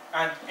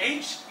 and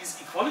h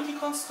is equality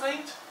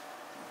constraint,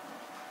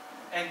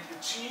 and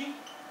g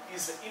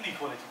is an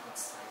inequality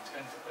constraint,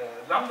 and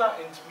lambda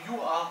and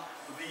mu are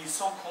the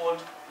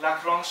so-called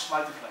Lagrange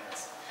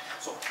multipliers.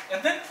 So,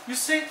 and then you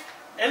say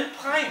L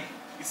prime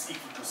is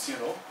equal to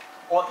 0,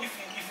 or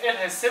if L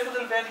has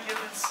several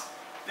variables,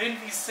 then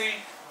we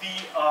say the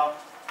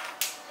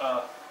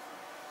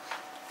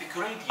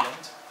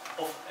gradient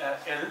of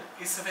L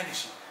is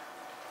vanishing.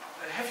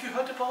 Have you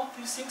heard about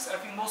these things? I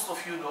think most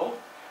of you know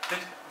that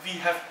we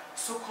have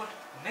so-called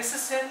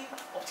necessary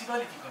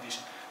optimality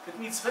condition. That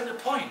means when a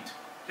point,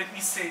 let me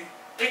say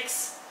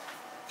x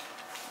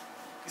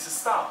is a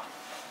star,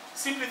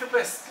 simply the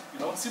best, you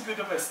know, simply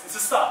the best. It's a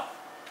star.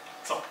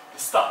 So, a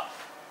star.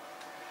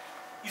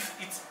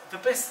 If it's the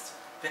best,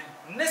 then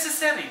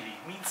necessarily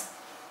means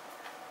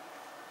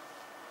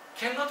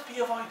cannot be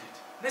avoided.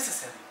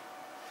 Necessarily.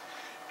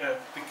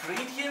 The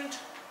gradient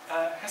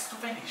has to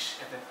vanish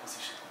at that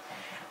position.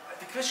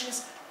 The question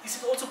is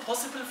it also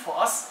possible for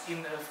us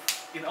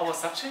in our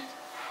subject?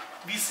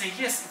 We say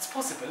yes, it's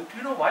possible. Do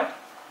you know why?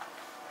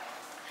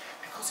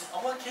 Because in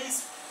our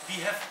case, we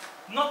have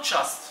not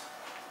just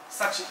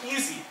such an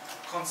easy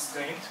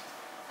constraint,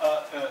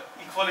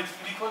 equality,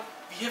 inequality,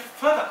 we have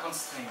further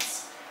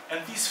constraints.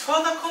 And these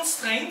further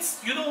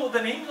constraints, you know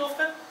the name of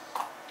them?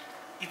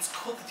 It's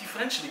called the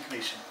differential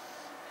equation.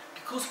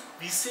 Because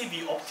we say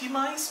we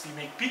optimize, we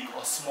make big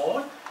or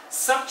small,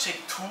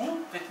 subject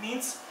to, that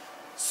means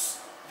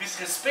with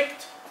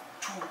respect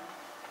to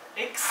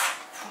x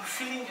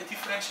fulfilling a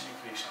differential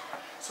equation.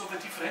 So the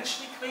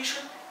differential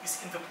equation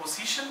is in the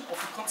position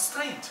of a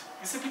constraint.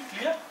 Is it a bit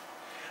clear?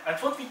 And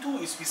what we do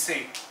is we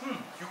say,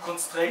 you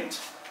constraint,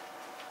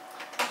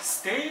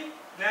 stay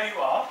where you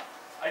are,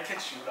 I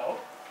catch you now.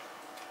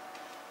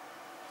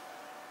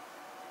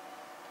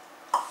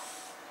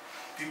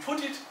 We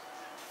put it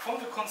from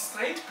the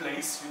constraint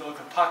place, you know,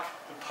 the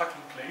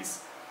parking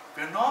place,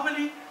 where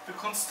normally the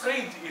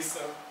constraint is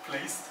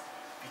placed,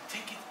 we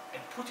take it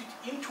and put it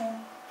into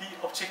the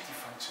objective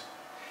function.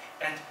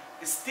 And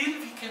still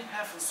we can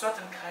have a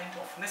certain kind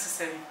of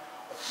necessary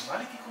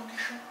optimality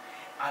condition.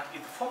 And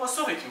in the former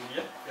Soviet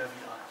Union, where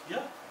we are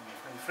here, and we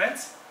have many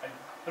friends, and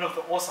one of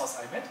the authors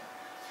I met,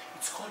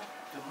 it's called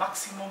the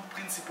maximum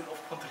principle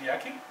of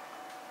Pontryagin.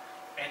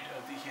 And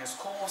he has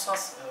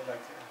co-authors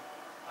like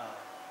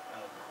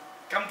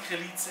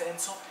Gamkrelidze and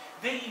so.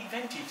 They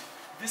invented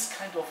this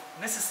kind of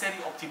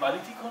necessary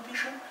optimality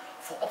condition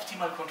for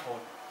optimal control.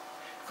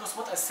 Because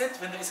what I said,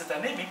 when there is a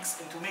dynamics,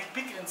 and to make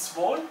big and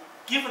small,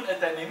 given a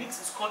dynamics,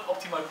 is called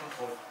optimal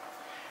control.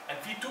 And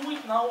we do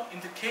it now in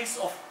the case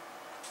of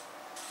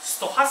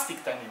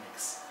stochastic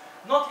dynamics.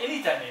 Not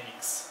any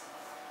dynamics,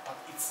 but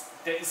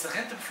there is a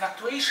random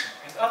fluctuation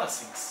and other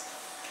things.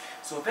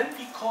 So then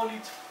we call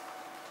it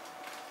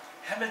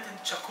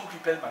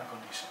Hamilton-Jacobi-Bellman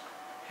condition.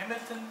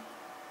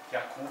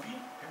 Hamilton-Jacobi,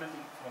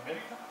 Hamilton from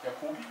America,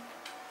 Jacobi,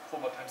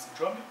 former times in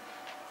Germany,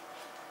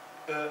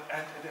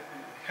 and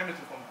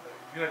Hamilton from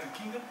United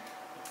Kingdom,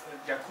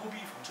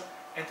 Jacobi from Germany,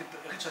 and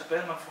Richard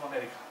Bellman from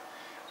America.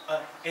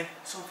 And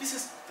so this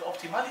is the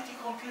optimality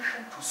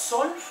condition to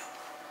solve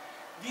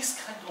these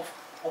kind of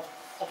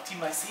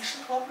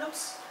optimization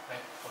problems,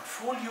 like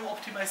portfolio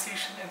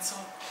optimization and so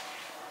on,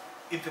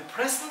 in the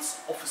presence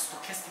of a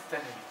stochastic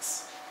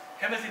dynamics.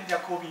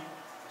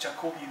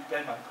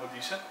 Hamilton-Jacobi-Bellman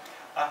condition,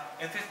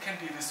 and that can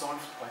be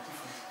resolved by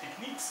different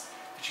techniques,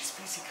 which is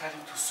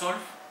basically to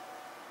solve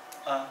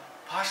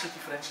partial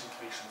differential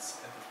equations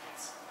in that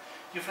case.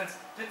 Dear friends,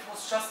 that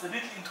was just a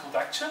little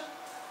introduction,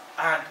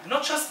 and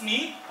not just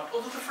me, but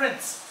also the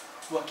friends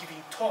who are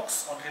giving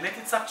talks on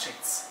related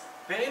subjects.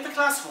 They're in the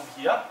classroom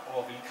here,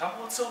 or will come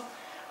also.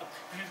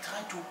 We will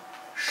try to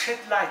shed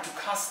light, to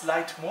cast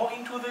light more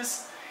into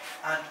this,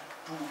 and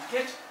to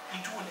get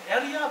into an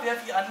area where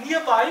we are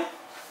nearby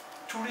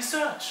to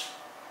research.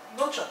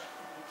 Not just,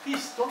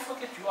 please don't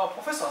forget, you are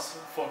professors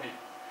for me.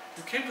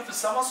 You came to the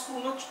summer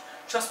school not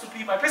just to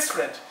be my best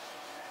friend,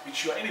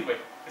 which you are anyway,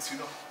 as you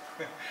know,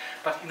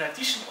 but in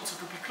addition also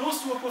to be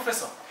close to a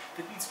professor.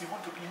 That means we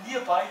want to be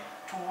nearby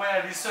to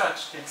where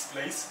research takes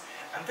place.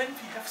 And then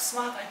we have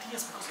smart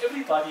ideas, because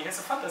everybody has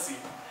a fantasy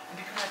and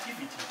a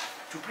creativity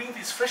to bring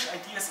these fresh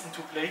ideas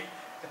into play,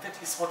 and that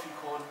is what we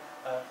call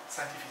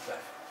scientific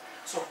life.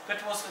 So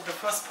that was the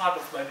first part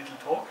of my little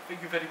talk.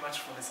 Thank you very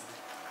much for listening.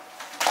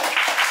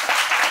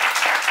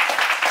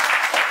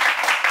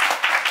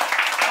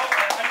 Now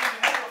I need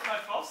the name of my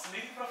profs,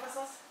 lady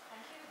professors.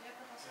 Thank you, dear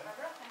Professor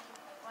Weber. Thank you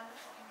for a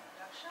wonderful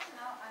introduction.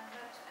 Now I'm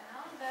going to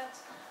announce that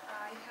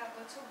you have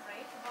a little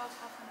break, about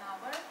half an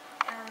hour,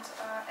 and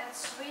at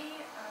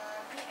 3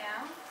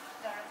 p.m.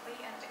 directly,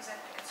 and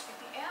exactly at 3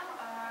 p.m.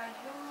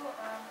 You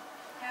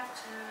have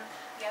to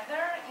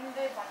gather in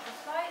the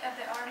butterfly at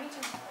our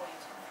meeting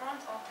point in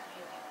front of the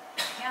building.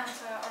 And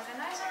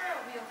organizer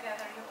will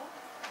gather you all,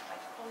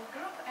 like whole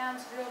group,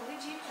 and will lead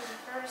you to the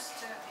first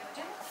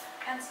building,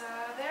 and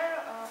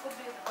there would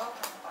be the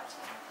welcome party.